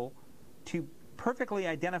possible to perfectly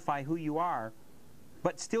identify who you are,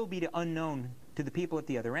 but still be unknown to the people at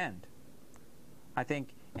the other end. I think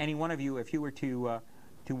any one of you, if you were to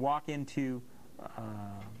walk into,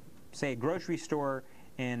 say, a grocery store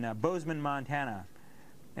in Bozeman, Montana,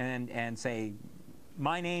 and say,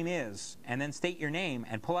 my name is, and then state your name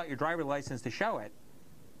and pull out your driver's license to show it,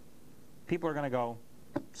 people are going to go,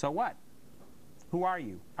 so what? Who are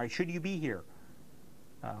you? Should you be here?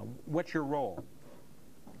 What's your role?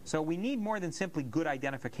 So we need more than simply good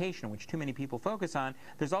identification, which too many people focus on.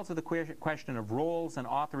 There's also the question of roles and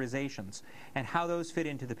authorizations and how those fit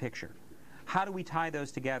into the picture. How do we tie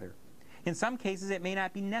those together? In some cases, it may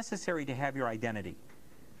not be necessary to have your identity.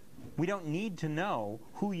 We don't need to know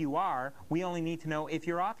who you are. We only need to know if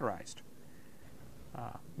you're authorized.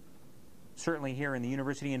 Certainly here in the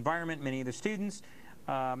university environment, many of the students,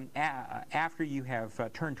 after you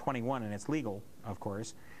have turned 21, and it's legal, of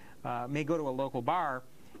course, may go to a local bar.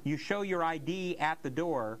 You show your ID at the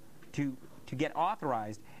door to get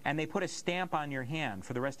authorized, and they put a stamp on your hand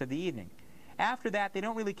for the rest of the evening. After that, they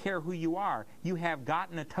don't really care who you are. You have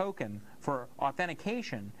gotten a token for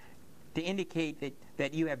authentication to indicate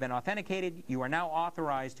that you have been authenticated. You are now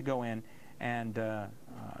authorized to go in and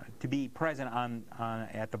to be present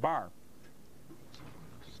at the bar.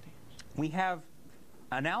 We have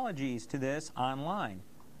analogies to this online.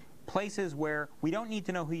 Places where we don't need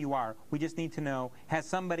to know who you are, we just need to know, has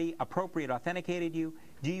somebody appropriate authenticated you?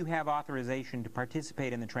 Do you have authorization to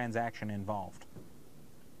participate in the transaction involved?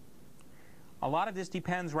 A lot of this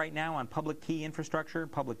depends right now on public key infrastructure,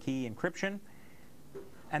 public key encryption,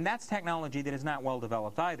 and that's technology that is not well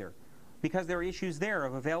developed either, because there are issues there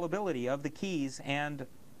of availability of the keys and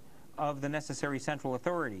of the necessary central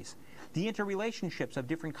authorities. The interrelationships of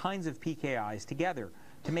different kinds of PKIs together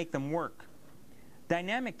to make them work.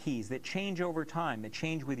 Dynamic keys that change over time, that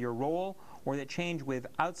change with your role or that change with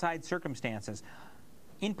outside circumstances.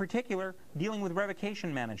 In particular, dealing with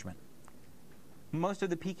revocation management. Most of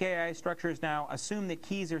the PKI structures now assume that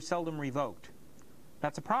keys are seldom revoked.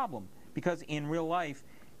 That's a problem because in real life,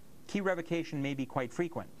 key revocation may be quite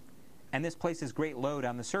frequent. And this places great load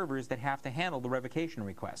on the servers that have to handle the revocation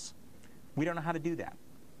requests. We don't know how to do that.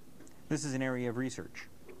 This is an area of research.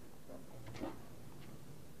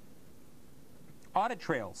 Audit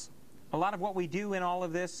trails. A lot of what we do in all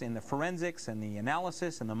of this, in the forensics and the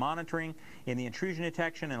analysis and the monitoring, in the intrusion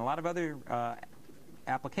detection and a lot of other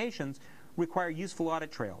applications, require useful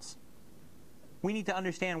audit trails. We need to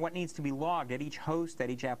understand what needs to be logged at each host, at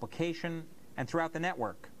each application, and throughout the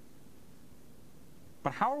network.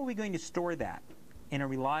 But how are we going to store that in a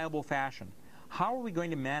reliable fashion? How are we going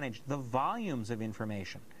to manage the volumes of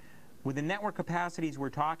information? With the network capacities we're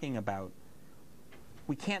talking about,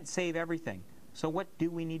 we can't save everything. So what do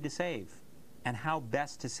we need to save? And how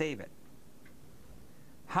best to save it?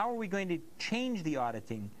 How are we going to change the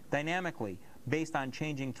auditing dynamically based on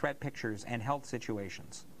changing threat pictures and health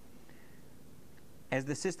situations? As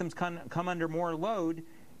the systems come under more load,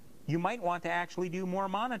 You might want to actually do more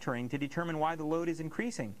monitoring to determine why the load is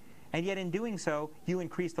increasing. And yet in doing so, you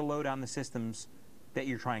increase the load on the systems that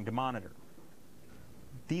you're trying to monitor.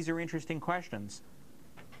 These are interesting questions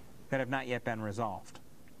that have not yet been resolved.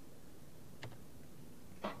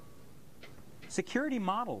 Security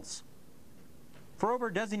models. For over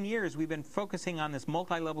a dozen years, we've been focusing on this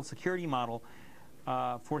multi-level security model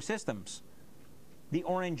for systems. The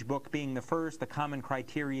Orange Book being the first, the Common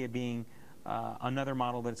Criteria being another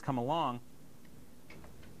model that's come along.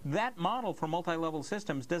 That model for multi-level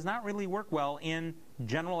systems does not really work well in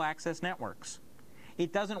general access networks.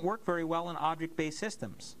 It doesn't work very well in object-based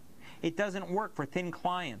systems. It doesn't work for thin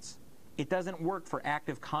clients. It doesn't work for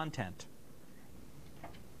active content.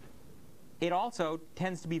 It also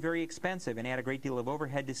tends to be very expensive and add a great deal of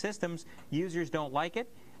overhead to systems. Users don't like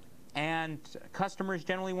it, and customers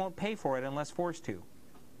generally won't pay for it unless forced to.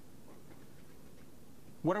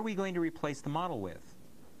 What are we going to replace the model with?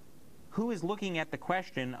 Who is looking at the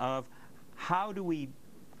question of how do we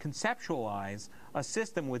conceptualize a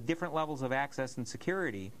system with different levels of access and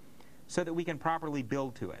security so that we can properly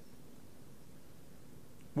build to it?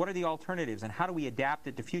 What are the alternatives, and how do we adapt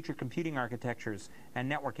it to future computing architectures and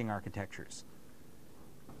networking architectures?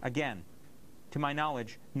 Again, to my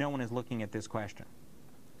knowledge, no one is looking at this question.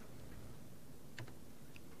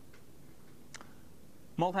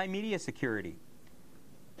 Multimedia security.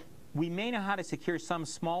 We may know how to secure some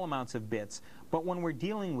small amounts of bits, but when we're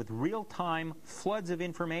dealing with real-time floods of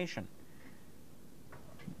information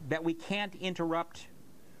that we can't interrupt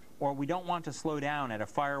or we don't want to slow down at a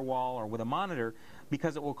firewall or with a monitor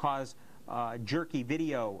because it will cause jerky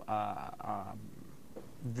video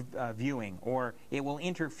viewing, or it will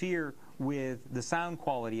interfere with the sound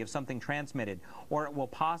quality of something transmitted, or it will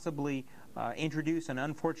possibly introduce an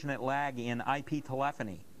unfortunate lag in IP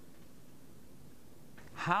telephony.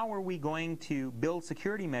 How are we going to build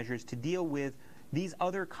security measures to deal with these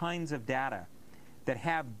other kinds of data that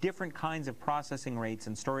have different kinds of processing rates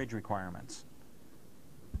and storage requirements?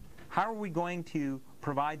 How are we going to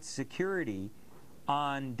provide security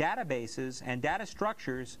on databases and data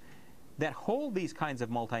structures that hold these kinds of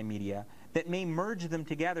multimedia that may merge them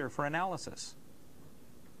together for analysis?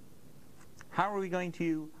 How are we going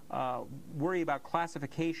to worry about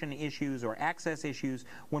classification issues or access issues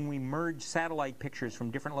when we merge satellite pictures from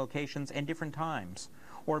different locations and different times,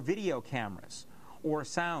 or video cameras, or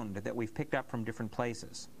sound that we've picked up from different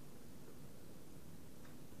places?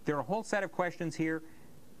 There are a whole set of questions here,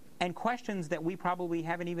 and questions that we probably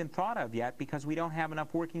haven't even thought of yet because we don't have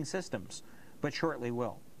enough working systems, but shortly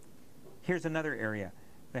will. Here's another area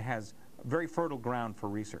that has very fertile ground for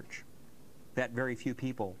research, that very few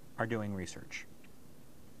people are doing research.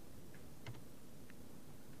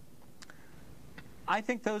 I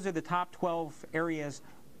think those are the top 12 areas,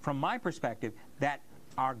 from my perspective, that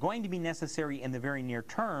are going to be necessary in the very near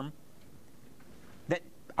term that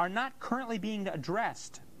are not currently being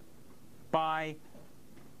addressed by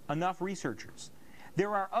enough researchers.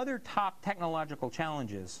 There are other top technological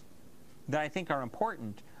challenges that I think are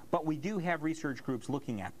important, but we do have research groups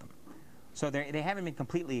looking at them. So they haven't been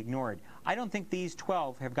completely ignored. I don't think these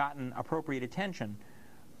 12 have gotten appropriate attention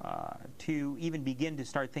to even begin to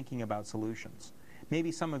start thinking about solutions.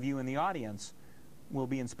 Maybe some of you in the audience will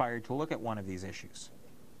be inspired to look at one of these issues.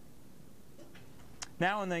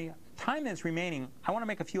 Now, in the time that's remaining, I want to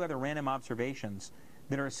make a few other random observations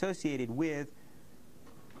that are associated with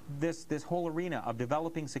this whole arena of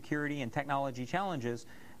developing security and technology challenges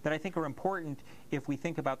that I think are important if we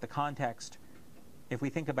think about the context, if we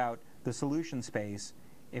think about the solution space,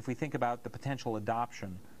 if we think about the potential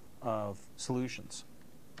adoption of solutions.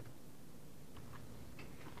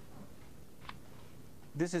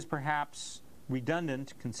 This is perhaps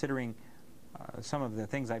redundant considering some of the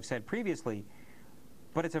things I've said previously,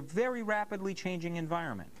 but it's a very rapidly changing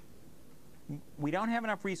environment. We don't have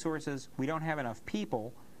enough resources, we don't have enough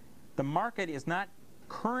people. The market is not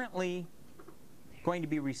currently going to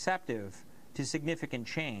be receptive to significant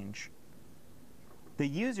change. The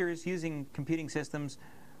users using computing systems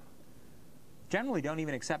generally don't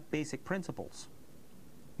even accept basic principles.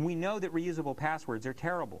 We know that reusable passwords are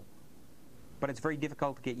terrible, but it's very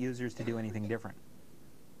difficult to get users to do anything different.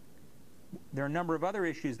 There are a number of other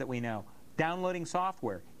issues that we know. Downloading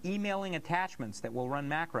software, emailing attachments that will run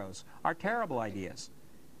macros are terrible ideas,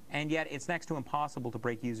 and yet it's next to impossible to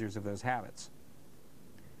break users of those habits.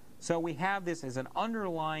 So we have this as an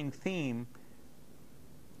underlying theme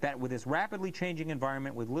that with this rapidly changing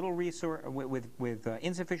environment, with little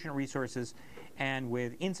insufficient resources and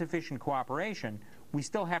with insufficient cooperation, we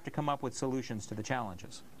still have to come up with solutions to the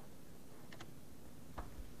challenges.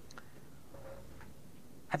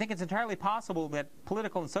 I think it's entirely possible that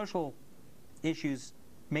political and social issues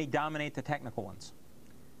may dominate the technical ones.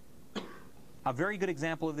 A very good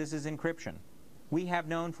example of this is encryption. We have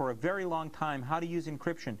known for a very long time how to use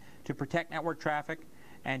encryption to protect network traffic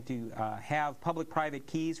and to have public-private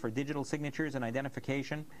keys for digital signatures and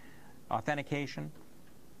identification, authentication,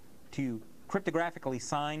 to cryptographically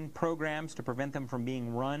sign programs to prevent them from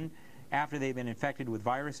being run after they've been infected with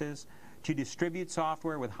viruses, to distribute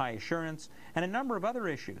software with high assurance, and a number of other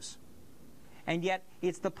issues. And yet,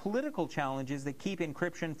 it's the political challenges that keep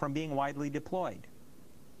encryption from being widely deployed.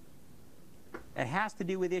 It has to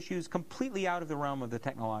do with issues completely out of the realm of the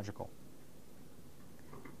technological.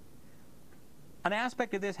 An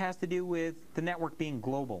aspect of this has to do with the network being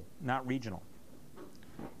global, not regional.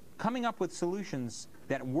 Coming up with solutions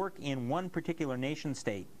that work in one particular nation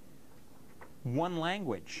state, one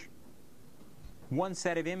language, one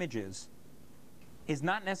set of images, is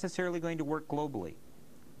not necessarily going to work globally.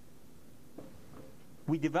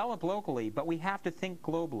 We develop locally, but we have to think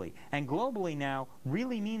globally. And globally now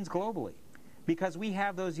really means globally, because we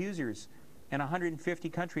have those users in 150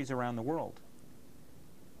 countries around the world.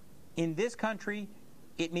 In this country,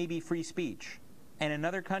 it may be free speech. And in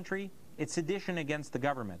another country, it's sedition against the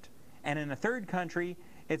government. And in a third country,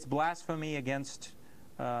 it's blasphemy against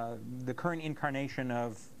the current incarnation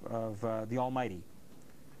of the Almighty.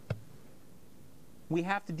 We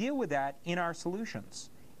have to deal with that in our solutions.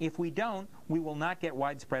 If we don't, we will not get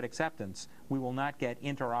widespread acceptance. We will not get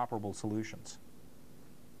interoperable solutions.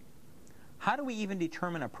 How do we even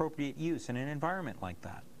determine appropriate use in an environment like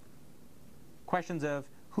that? Questions of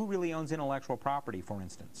who really owns intellectual property, for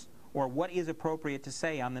instance, or what is appropriate to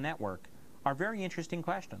say on the network are very interesting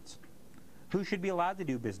questions. Who should be allowed to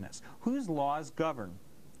do business? Whose laws govern?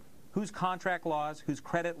 Whose contract laws? Whose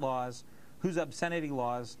credit laws? Whose obscenity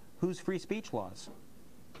laws? Whose free speech laws?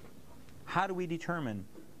 How do we determine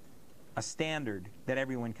a standard that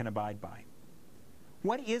everyone can abide by?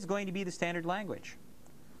 What is going to be the standard language?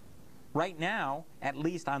 Right now, at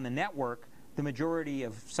least on the network, the majority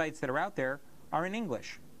of sites that are out there are in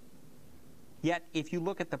English. Yet, if you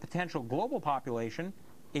look at the potential global population,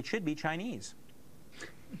 it should be Chinese.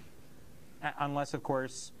 Unless, of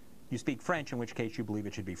course, you speak French, in which case you believe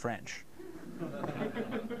it should be French.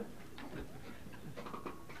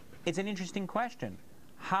 It's an interesting question.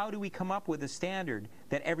 How do we come up with a standard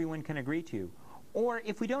that everyone can agree to? Or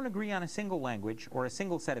if we don't agree on a single language or a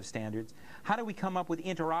single set of standards, how do we come up with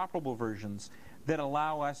interoperable versions that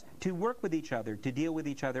allow us to work with each other, to deal with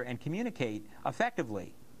each other, and communicate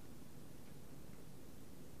effectively?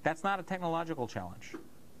 That's not a technological challenge.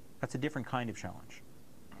 That's a different kind of challenge.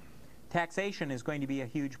 Taxation is going to be a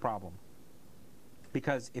huge problem.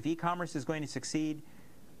 Because if e-commerce is going to succeed,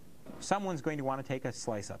 someone's going to want to take a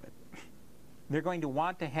slice of it. They're going to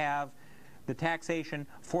want to have the taxation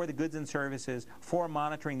for the goods and services, for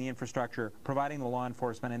monitoring the infrastructure, providing the law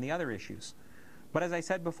enforcement, and the other issues. But as I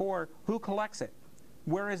said before, who collects it?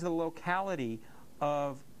 Where is the locality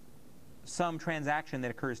of some transaction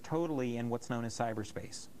that occurs totally in what's known as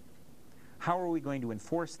cyberspace? How are we going to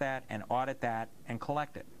enforce that and audit that and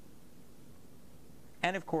collect it?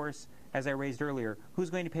 And of course, as I raised earlier, who's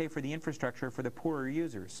going to pay for the infrastructure for the poorer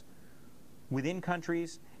users within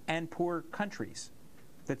countries and poor countries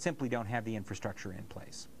that simply don't have the infrastructure in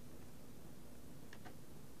place?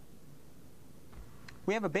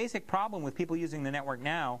 We have a basic problem with people using the network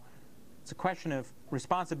now. It's a question of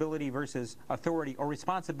responsibility versus authority, or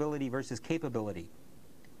responsibility versus capability.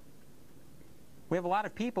 We have a lot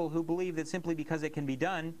of people who believe that simply because it can be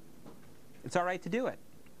done, it's all right to do it.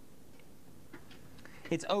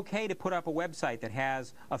 It's okay to put up a website that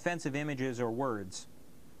has offensive images or words,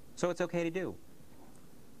 so it's okay to do.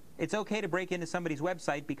 It's okay to break into somebody's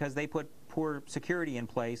website because they put poor security in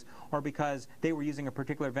place or because they were using a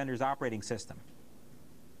particular vendor's operating system.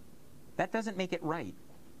 That doesn't make it right.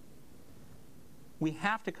 We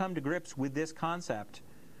have to come to grips with this concept,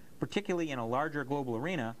 particularly in a larger global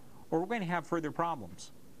arena, or we're going to have further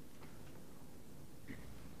problems.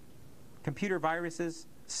 Computer viruses,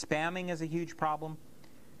 spamming is a huge problem.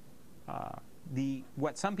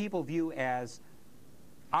 What some people view as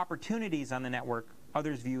opportunities on the network,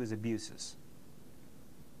 others view as abuses.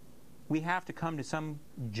 We have to come to some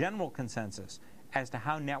general consensus as to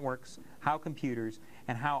how networks, how computers,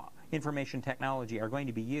 and how information technology are going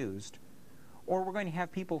to be used, or we're going to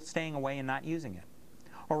have people staying away and not using it.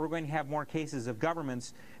 Or we're going to have more cases of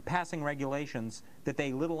governments passing regulations that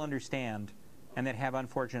they little understand and that have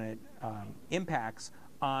unfortunate impacts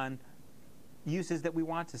on uses that we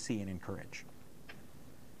want to see and encourage.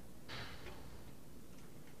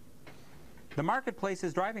 The marketplace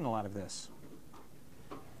is driving a lot of this.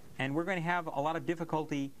 And we're going to have a lot of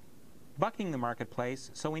difficulty bucking the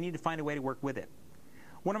marketplace, so we need to find a way to work with it.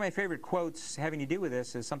 One of my favorite quotes having to do with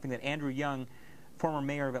this is something that Andrew Young, former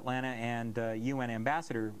mayor of Atlanta and UN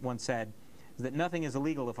ambassador, once said, is that nothing is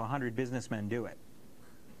illegal if 100 businessmen do it.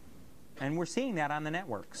 And we're seeing that on the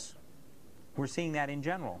networks. We're seeing that in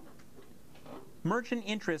general. Merchant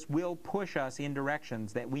interest will push us in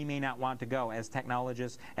directions that we may not want to go as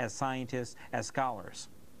technologists, as scientists, as scholars.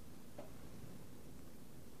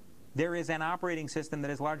 There is an operating system that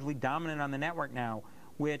is largely dominant on the network now,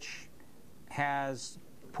 which has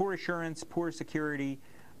poor assurance, poor security,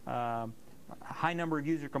 a high number of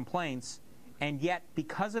user complaints, and yet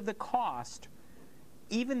because of the cost,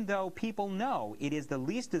 even though people know it is the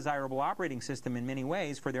least desirable operating system in many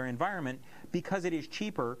ways for their environment, because it is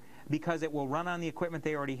cheaper, because it will run on the equipment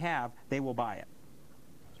they already have, they will buy it.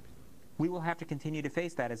 We will have to continue to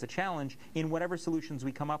face that as a challenge in whatever solutions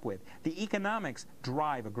we come up with. The economics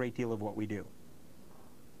drive a great deal of what we do.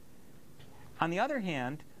 On the other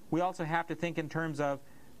hand, we also have to think in terms of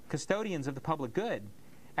custodians of the public good.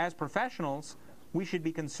 As professionals, we should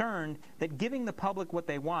be concerned that giving the public what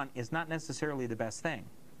they want is not necessarily the best thing.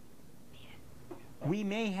 We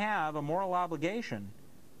may have a moral obligation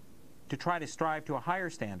to try to strive to a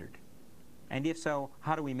higher standard. And if so,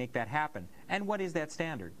 how do we make that happen? And what is that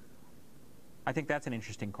standard? I think that's an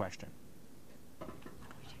interesting question.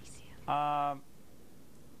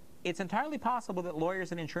 It's entirely possible that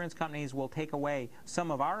lawyers and insurance companies will take away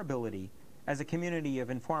some of our ability as a community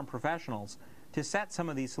of informed professionals to set some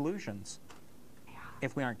of these solutions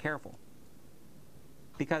if we aren't careful.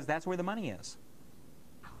 Because that's where the money is.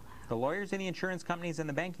 The lawyers and the insurance companies and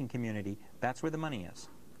the banking community, that's where the money is.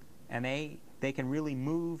 And they can really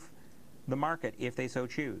move the market if they so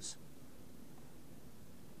choose.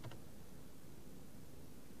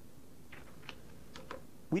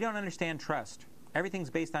 We don't understand trust. Everything's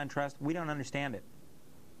based on trust. We don't understand it.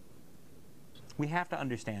 We have to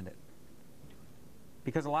understand it.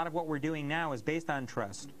 Because a lot of what we're doing now is based on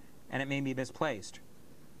trust, and it may be misplaced.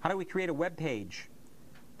 How do we create a web page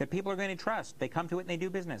that people are going to trust? They come to it and they do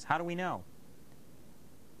business. How do we know?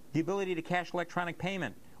 The ability to cash electronic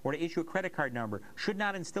payment or to issue a credit card number should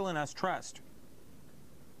not instill in us trust.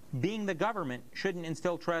 Being the government shouldn't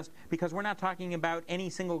instill trust, because we're not talking about any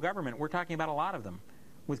single government. We're talking about a lot of them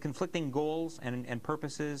with conflicting goals and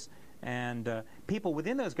purposes, and people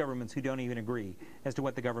within those governments who don't even agree as to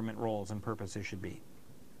what the government roles and purposes should be.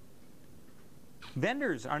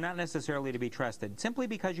 Vendors are not necessarily to be trusted. Simply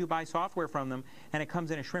because you buy software from them and it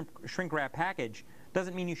comes in a shrink wrap package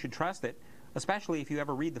doesn't mean you should trust it, especially if you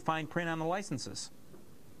ever read the fine print on the licenses.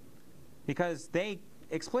 Because they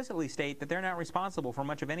explicitly state that they're not responsible for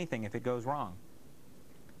much of anything if it goes wrong.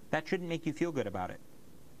 That shouldn't make you feel good about it.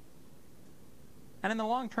 And in the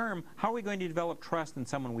long term, how are we going to develop trust in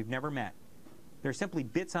someone we've never met? They're simply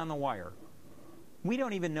bits on the wire. We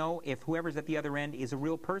don't even know if whoever's at the other end is a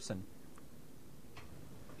real person.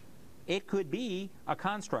 It could be a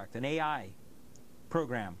construct, an AI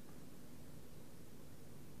program.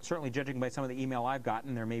 Certainly, judging by some of the email I've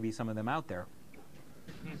gotten, there may be some of them out there.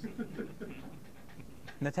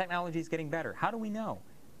 And the technology is getting better. How do we know?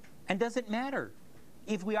 And does it matter?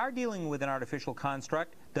 If we are dealing with an artificial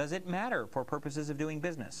construct, does it matter for purposes of doing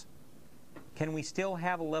business? Can we still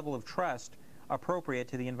have a level of trust appropriate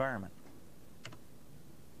to the environment?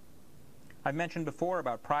 I've mentioned before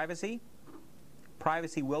about privacy.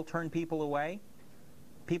 Privacy will turn people away.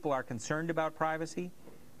 People are concerned about privacy.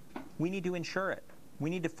 We need to ensure it. We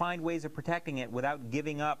need to find ways of protecting it without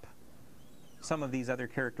giving up some of these other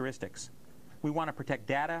characteristics. We want to protect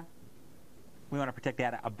data. We want to protect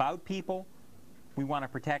data about people. We want to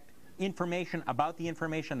protect information about the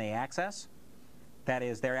information they access. That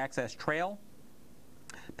is, their access trail.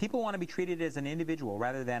 People want to be treated as an individual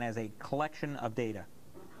rather than as a collection of data.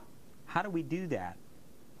 How do we do that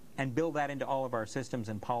and build that into all of our systems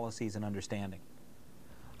and policies and understanding?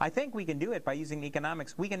 I think we can do it by using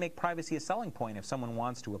economics. We can make privacy a selling point if someone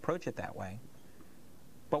wants to approach it that way.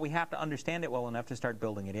 But we have to understand it well enough to start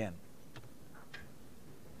building it in.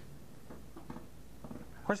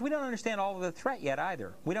 Of course, we don't understand all of the threat yet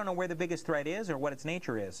either. We don't know where the biggest threat is or what its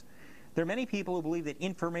nature is. There are many people who believe that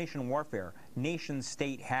information warfare,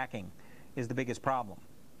 nation-state hacking, is the biggest problem.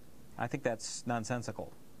 I think that's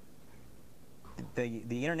nonsensical.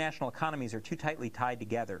 The international economies are too tightly tied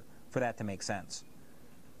together for that to make sense.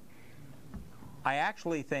 I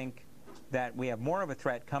actually think that we have more of a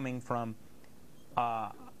threat coming from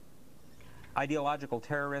ideological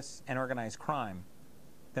terrorists and organized crime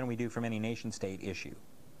than we do from any nation-state issue.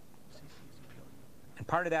 And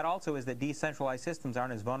part of that also is that decentralized systems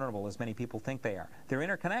aren't as vulnerable as many people think they are. They're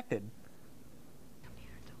interconnected,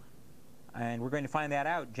 And we're going to find that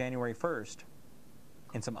out January 1st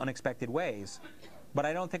in some unexpected ways. But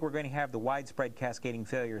I don't think we're going to have the widespread cascading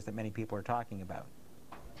failures that many people are talking about.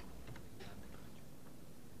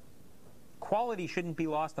 Quality shouldn't be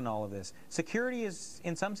lost in all of this. Security is,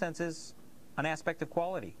 in some senses, an aspect of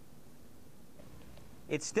quality.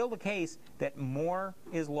 It's still the case that more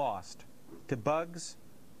is lost to bugs,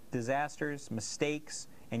 disasters, mistakes,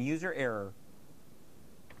 and user error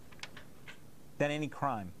than any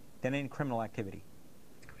crime, than any criminal activity.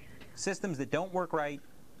 Systems that don't work right,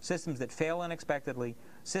 systems that fail unexpectedly,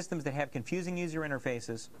 systems that have confusing user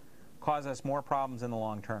interfaces cause us more problems in the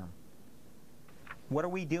long term. What are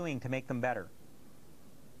we doing to make them better?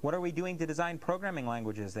 What are we doing to design programming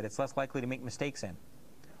languages that it's less likely to make mistakes in?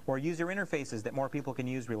 Or user interfaces that more people can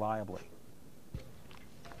use reliably?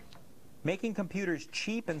 Making computers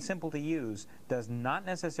cheap and simple to use does not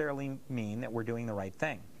necessarily mean that we're doing the right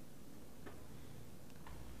thing.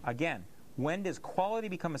 Again, when does quality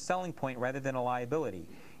become a selling point rather than a liability?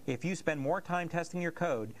 If you spend more time testing your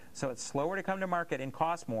code so it's slower to come to market and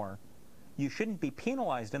costs more, you shouldn't be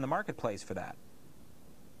penalized in the marketplace for that.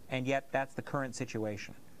 And yet, that's the current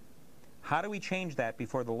situation. How do we change that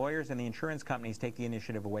before the lawyers and the insurance companies take the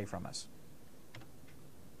initiative away from us?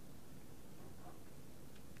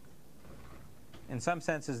 In some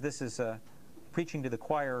senses, this is preaching to the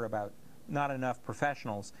choir about not enough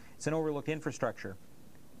professionals. It's an overlooked infrastructure.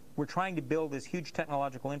 We're trying to build this huge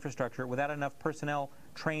technological infrastructure without enough personnel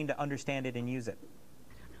trained to understand it and use it.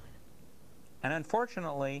 And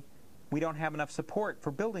unfortunately, we don't have enough support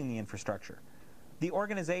for building the infrastructure. The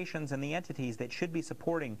organizations and the entities that should be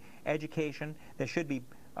supporting education, that should be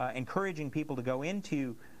encouraging people to go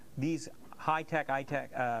into these high-tech,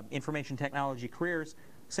 information technology careers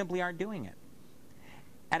simply aren't doing it.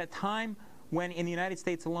 At a time when in the United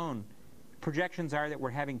States alone, projections are that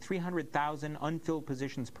we're having 300,000 unfilled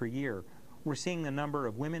positions per year, we're seeing the number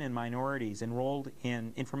of women and minorities enrolled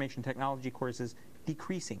in information technology courses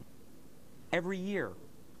decreasing every year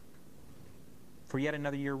for yet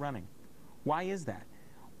another year running. Why is that?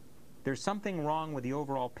 There's something wrong with the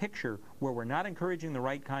overall picture where we're not encouraging the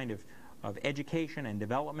right kind of education and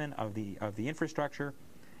development of the infrastructure,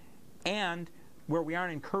 and where we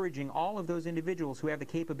aren't encouraging all of those individuals who have the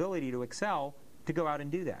capability to excel to go out and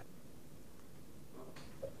do that.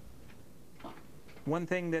 One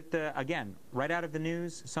thing that, again, right out of the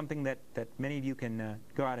news, something that many of you can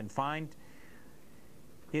go out and find,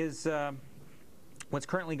 is what's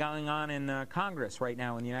currently going on in Congress right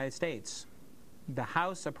now in the United States. The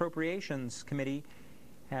House Appropriations Committee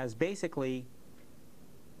has basically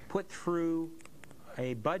put through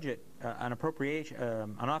a budget, an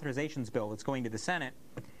authorizations bill that's going to the Senate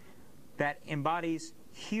that embodies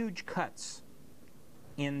huge cuts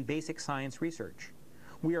in basic science research.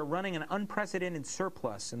 We are running an unprecedented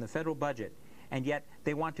surplus in the federal budget, and yet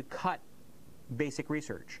they want to cut basic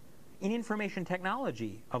research in information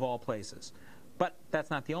technology, of all places. But that's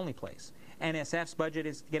not the only place. NSF's budget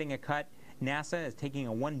is getting a cut. NASA is taking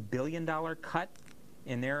a $1 billion cut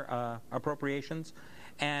in their appropriations.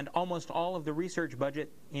 And almost all of the research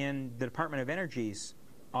budget in the Department of Energy's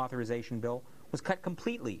authorization bill was cut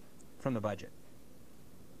completely from the budget.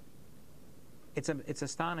 It's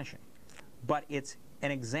astonishing. But it's an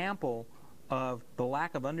example of the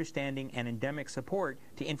lack of understanding and endemic support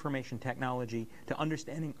to information technology, to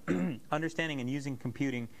understanding and using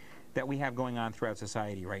computing that we have going on throughout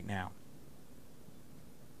society right now.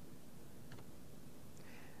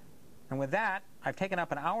 And with that, I've taken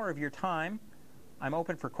up an hour of your time. I'm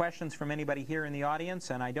open for questions from anybody here in the audience,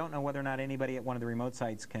 and I don't know whether or not anybody at one of the remote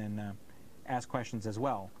sites can ask questions as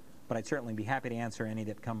well, but I'd certainly be happy to answer any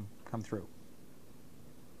that come through.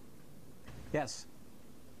 Yes?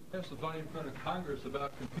 Testifying in front of Congress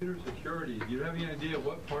about computer security. Do you have any idea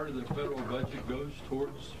what part of the federal budget goes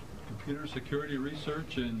towards computer security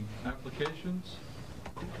research and applications?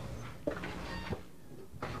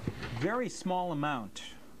 Very small amount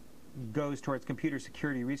goes towards computer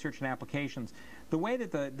security research and applications. The way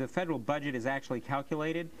that the federal budget is actually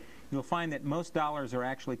calculated, you'll find that most dollars are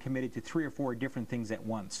actually committed to 3 or 4 different things at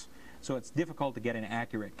once. So it's difficult to get an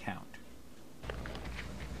accurate count.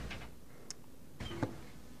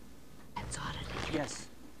 Yes.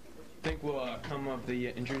 I think will come of the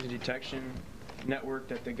intrusion detection network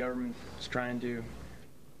that the government is trying to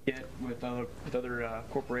get with other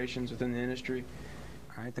corporations within the industry.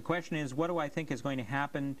 All right. The question is, what do I think is going to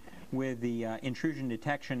happen with the intrusion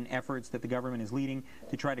detection efforts that the government is leading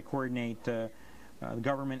to try to coordinate the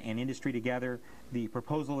government and industry together? The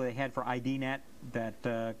proposal they had for IDNet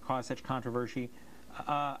that caused such controversy.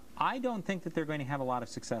 I don't think that they're going to have a lot of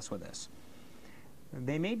success with this.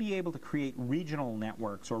 They may be able to create regional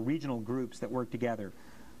networks or regional groups that work together,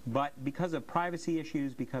 but because of privacy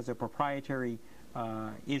issues, because of proprietary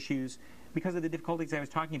issues, because of the difficulties I was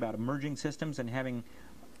talking about, emerging systems and having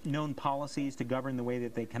known policies to govern the way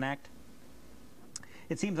that they connect,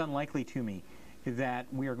 it seems unlikely to me that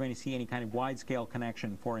we are going to see any kind of wide-scale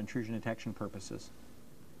connection for intrusion detection purposes.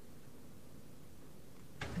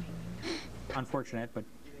 Unfortunate, but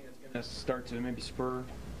Going to start to maybe spur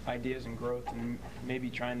ideas and growth and maybe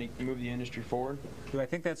trying to move the industry forward? do I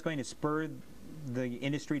think that's going to spur the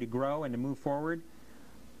industry to grow and to move forward?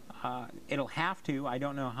 It'll have to. I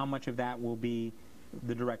don't know how much of that will be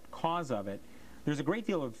the direct cause of it. There's a great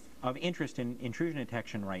deal of interest in intrusion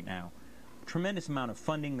detection right now. Tremendous amount of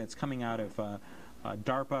funding that's coming out of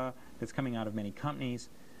DARPA, that's coming out of many companies.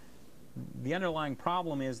 The underlying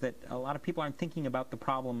problem is that a lot of people aren't thinking about the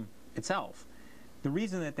problem itself. The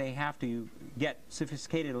reason that they have to get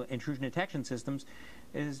sophisticated intrusion detection systems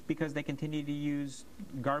is because they continue to use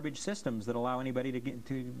garbage systems that allow anybody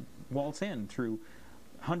to waltz in through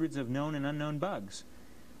hundreds of known and unknown bugs.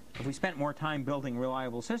 If we spent more time building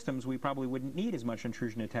reliable systems, we probably wouldn't need as much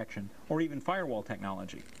intrusion detection or even firewall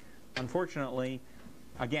technology. Unfortunately,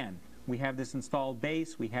 again, we have this installed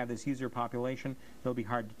base, we have this user population, it'll be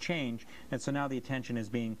hard to change, and so now the attention is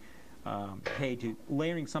being paid to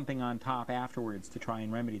layering something on top afterwards to try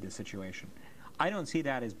and remedy the situation. I don't see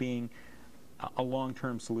that as being a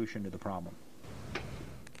long-term solution to the problem.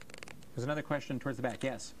 There's another question towards the back.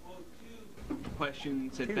 Yes? Well, two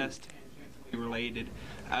questions at best tangentially related.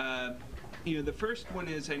 The first one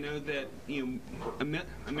is, I know that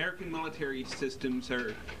American military systems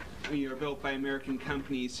are built by American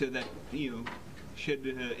companies, so that should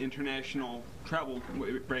international trouble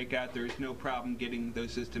break out, there's no problem getting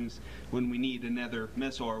those systems when we need another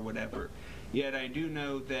missile or whatever. Yet I do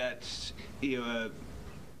know that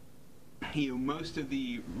most of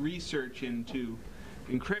the research into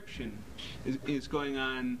encryption is going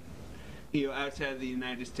on outside of the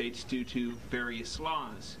United States due to various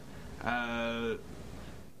laws.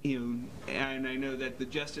 And I know that the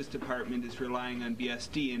Justice Department is relying on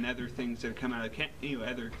BSD and other things that come out of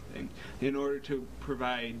other things in order to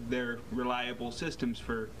provide their reliable systems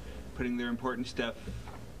for putting their important stuff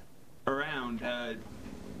around.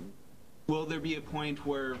 Will there be a point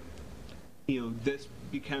where this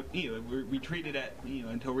become we treated it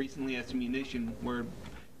until recently as munition, where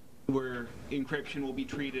encryption will be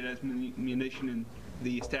treated as munition in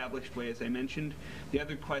the established way, as I mentioned? The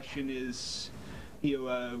other question is,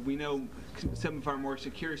 we know some of our more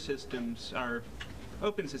secure systems are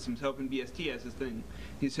open systems. OpenBSD has this thing,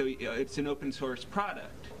 so it's an open source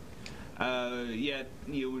product. Yet,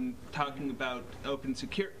 when talking about open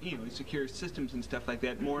secure systems and stuff like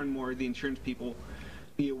that, more and more the insurance people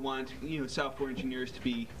want software engineers to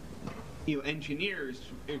be engineers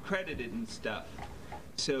accredited and stuff.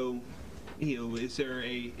 So, is there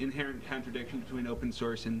a inherent contradiction between open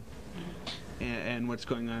source and what's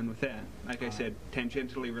going on with that? Like I said,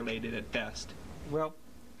 tangentially related at best. Well,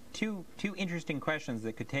 two interesting questions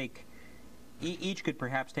that could take, each could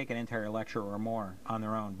perhaps take an entire lecture or more on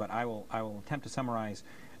their own, but I will attempt to summarize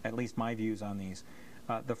at least my views on these.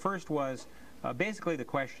 The first was basically the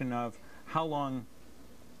question of how long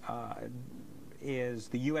is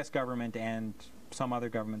the U.S. government and some other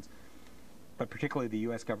governments, but particularly the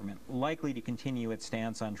U.S. government, likely to continue its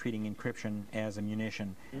stance on treating encryption as a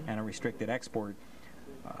munition and a restricted export,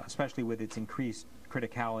 especially with its increased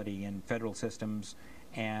criticality in federal systems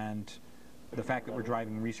and the fact that we're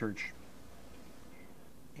driving research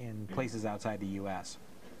in places outside the U.S.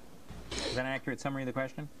 Is that an accurate summary of the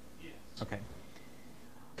question? Yes. Okay.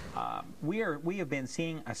 We have been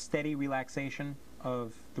seeing a steady relaxation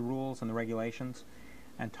of the rules and the regulations,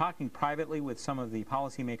 and talking privately with some of the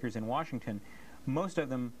policymakers in Washington, most of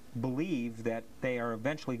them believe that they are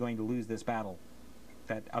eventually going to lose this battle,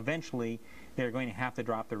 that eventually they're going to have to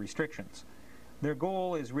drop the restrictions. Their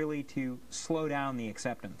goal is really to slow down the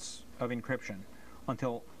acceptance of encryption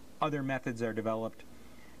until other methods are developed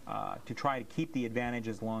to try to keep the advantage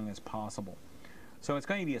as long as possible. So it's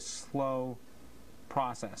going to be a slow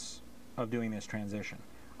process of doing this transition.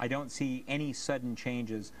 I don't see any sudden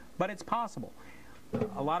changes, but it's possible.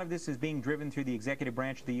 A lot of this is being driven through the executive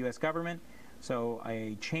branch of the U.S. government, so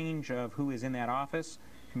a change of who is in that office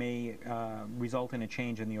may result in a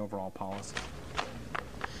change in the overall policy.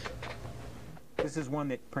 This is one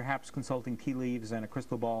that perhaps consulting tea leaves and a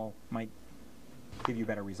crystal ball might give you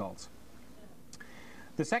better results.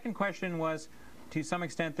 The second question was, to some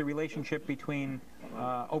extent, the relationship between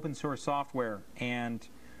open source software and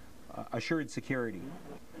assured security.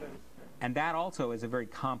 And that also is a very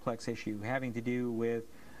complex issue having to do with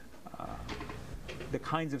the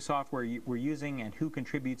kinds of software we're using and who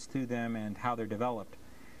contributes to them and how they're developed.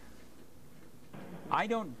 I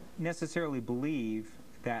don't necessarily believe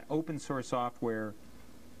that open source software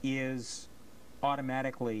is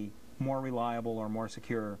automatically more reliable or more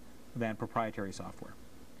secure than proprietary software.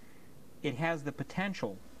 It has the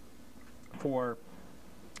potential for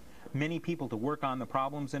many people to work on the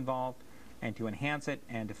problems involved and to enhance it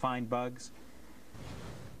and to find bugs.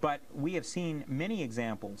 But we have seen many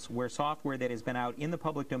examples where software that has been out in the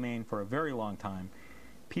public domain for a very long time,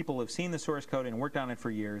 people have seen the source code and worked on it for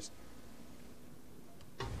years,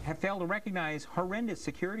 have failed to recognize horrendous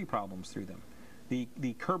security problems through them.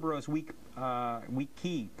 The Kerberos weak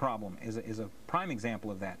key problem is a prime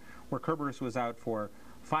example of that, where Kerberos was out for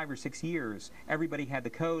 5 or 6 years. Everybody had the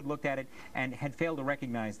code, looked at it, and had failed to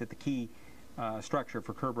recognize that the key structure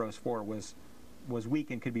for Kerberos 4 was weak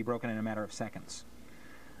and could be broken in a matter of seconds.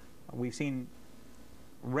 We've seen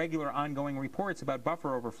regular ongoing reports about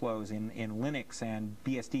buffer overflows in Linux and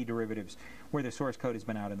BSD derivatives where the source code has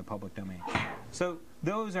been out in the public domain. So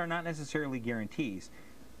those are not necessarily guarantees.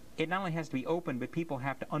 It not only has to be open, but people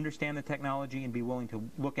have to understand the technology and be willing to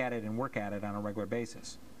look at it and work at it on a regular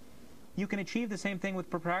basis. You can achieve the same thing with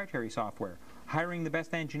proprietary software, hiring the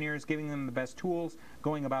best engineers, giving them the best tools,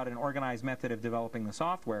 going about an organized method of developing the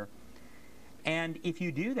software. And if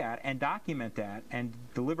you do that and document that and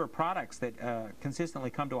deliver products that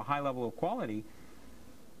consistently come to a high level of quality,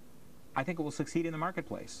 I think it will succeed in the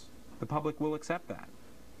marketplace. The public will accept that.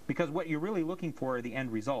 Because what you're really looking for are the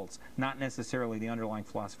end results, not necessarily the underlying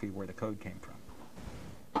philosophy of where the code came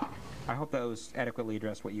from. I hope those adequately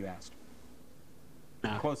address what you asked.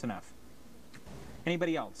 Close enough.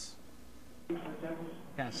 Anybody else?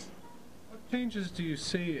 Yes. What changes do you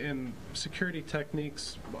see in security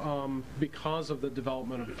techniques because of the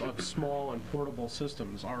development of small and portable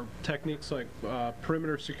systems? Are techniques like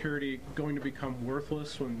perimeter security going to become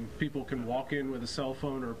worthless when people can walk in with a cell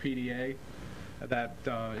phone or a PDA that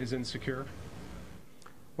is insecure?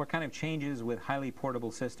 What kind of changes with highly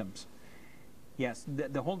portable systems? Yes,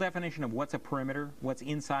 the whole definition of what's a perimeter, what's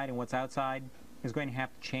inside and what's outside is going to have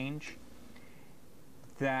to change.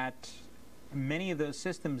 That many of those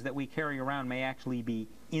systems that we carry around may actually be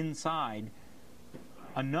inside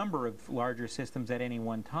a number of larger systems at any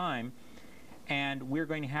one time, and we're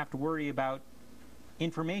going to have to worry about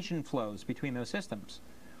information flows between those systems.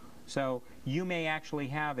 So you may actually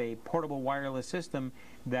have a portable wireless system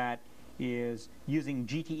that is using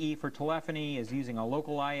GTE for telephony, is using a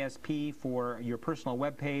local ISP for your personal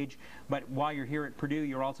web page, but while you're here at Purdue,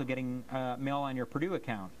 you're also getting mail on your Purdue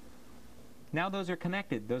account. Now those are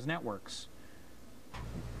connected, those networks.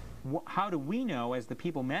 How do we know, as the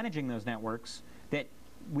people managing those networks, that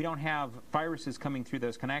we don't have viruses coming through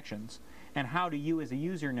those connections? And how do you, as a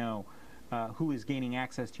user, know who is gaining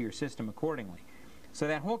access to your system accordingly? So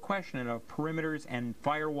that whole question of perimeters and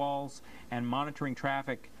firewalls and monitoring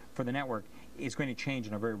traffic for the network is going to change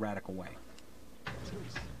in a very radical way.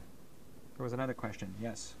 There was another question.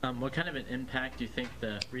 Yes? What kind of an impact do you think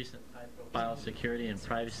the recent high-profile security and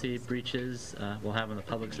privacy breaches will have on the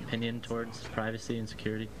public's opinion towards privacy and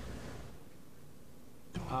security?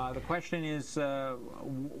 The question is,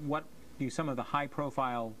 what do some of the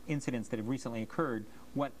high-profile incidents that have recently occurred,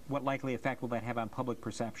 what likely effect will that have on public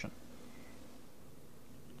perception?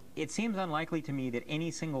 It seems unlikely to me that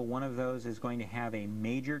any single one of those is going to have a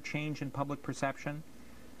major change in public perception,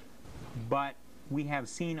 but we have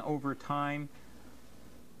seen over time,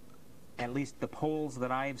 at least the polls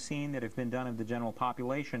that I have seen that have been done of the general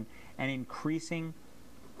population, an increasing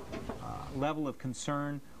level of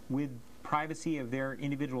concern with privacy of their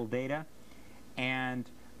individual data and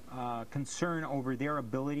concern over their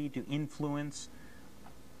ability to influence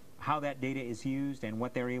how that data is used and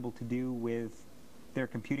what they're able to do with their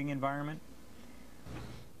computing environment.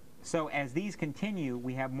 So as these continue,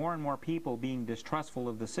 we have more and more people being distrustful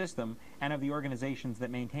of the system and of the organizations that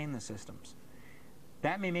maintain the systems.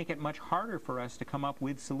 That may make it much harder for us to come up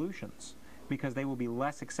with solutions because they will be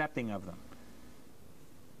less accepting of them.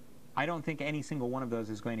 I don't think any single one of those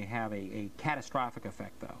is going to have a catastrophic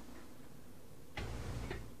effect, though.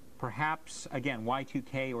 Perhaps, again,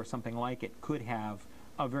 Y2K or something like it could have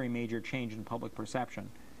a very major change in public perception.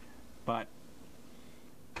 But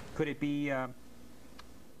could it be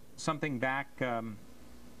something back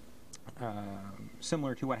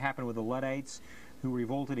similar to what happened with the Luddites, who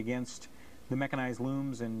revolted against the mechanized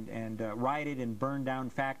looms and rioted and burned down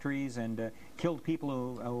factories and killed people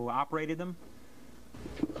who operated them?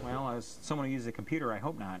 Well, as someone who uses a computer, I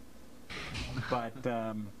hope not. But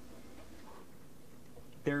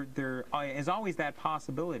there is always that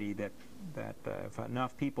possibility that if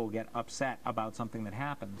enough people get upset about something that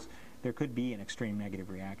happens, there could be an extreme negative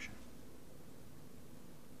reaction.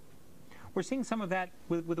 We're seeing some of that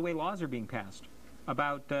with the way laws are being passed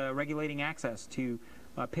about regulating access to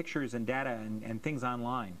pictures and data and things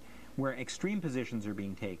online, where extreme positions are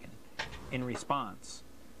being taken in response,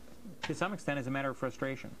 to some extent as a matter of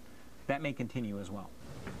frustration. That may continue as well.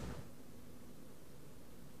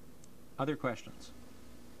 Other questions?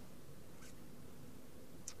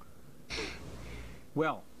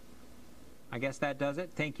 Well, I guess that does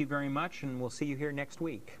it. Thank you very much, and we'll see you here next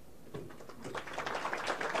week.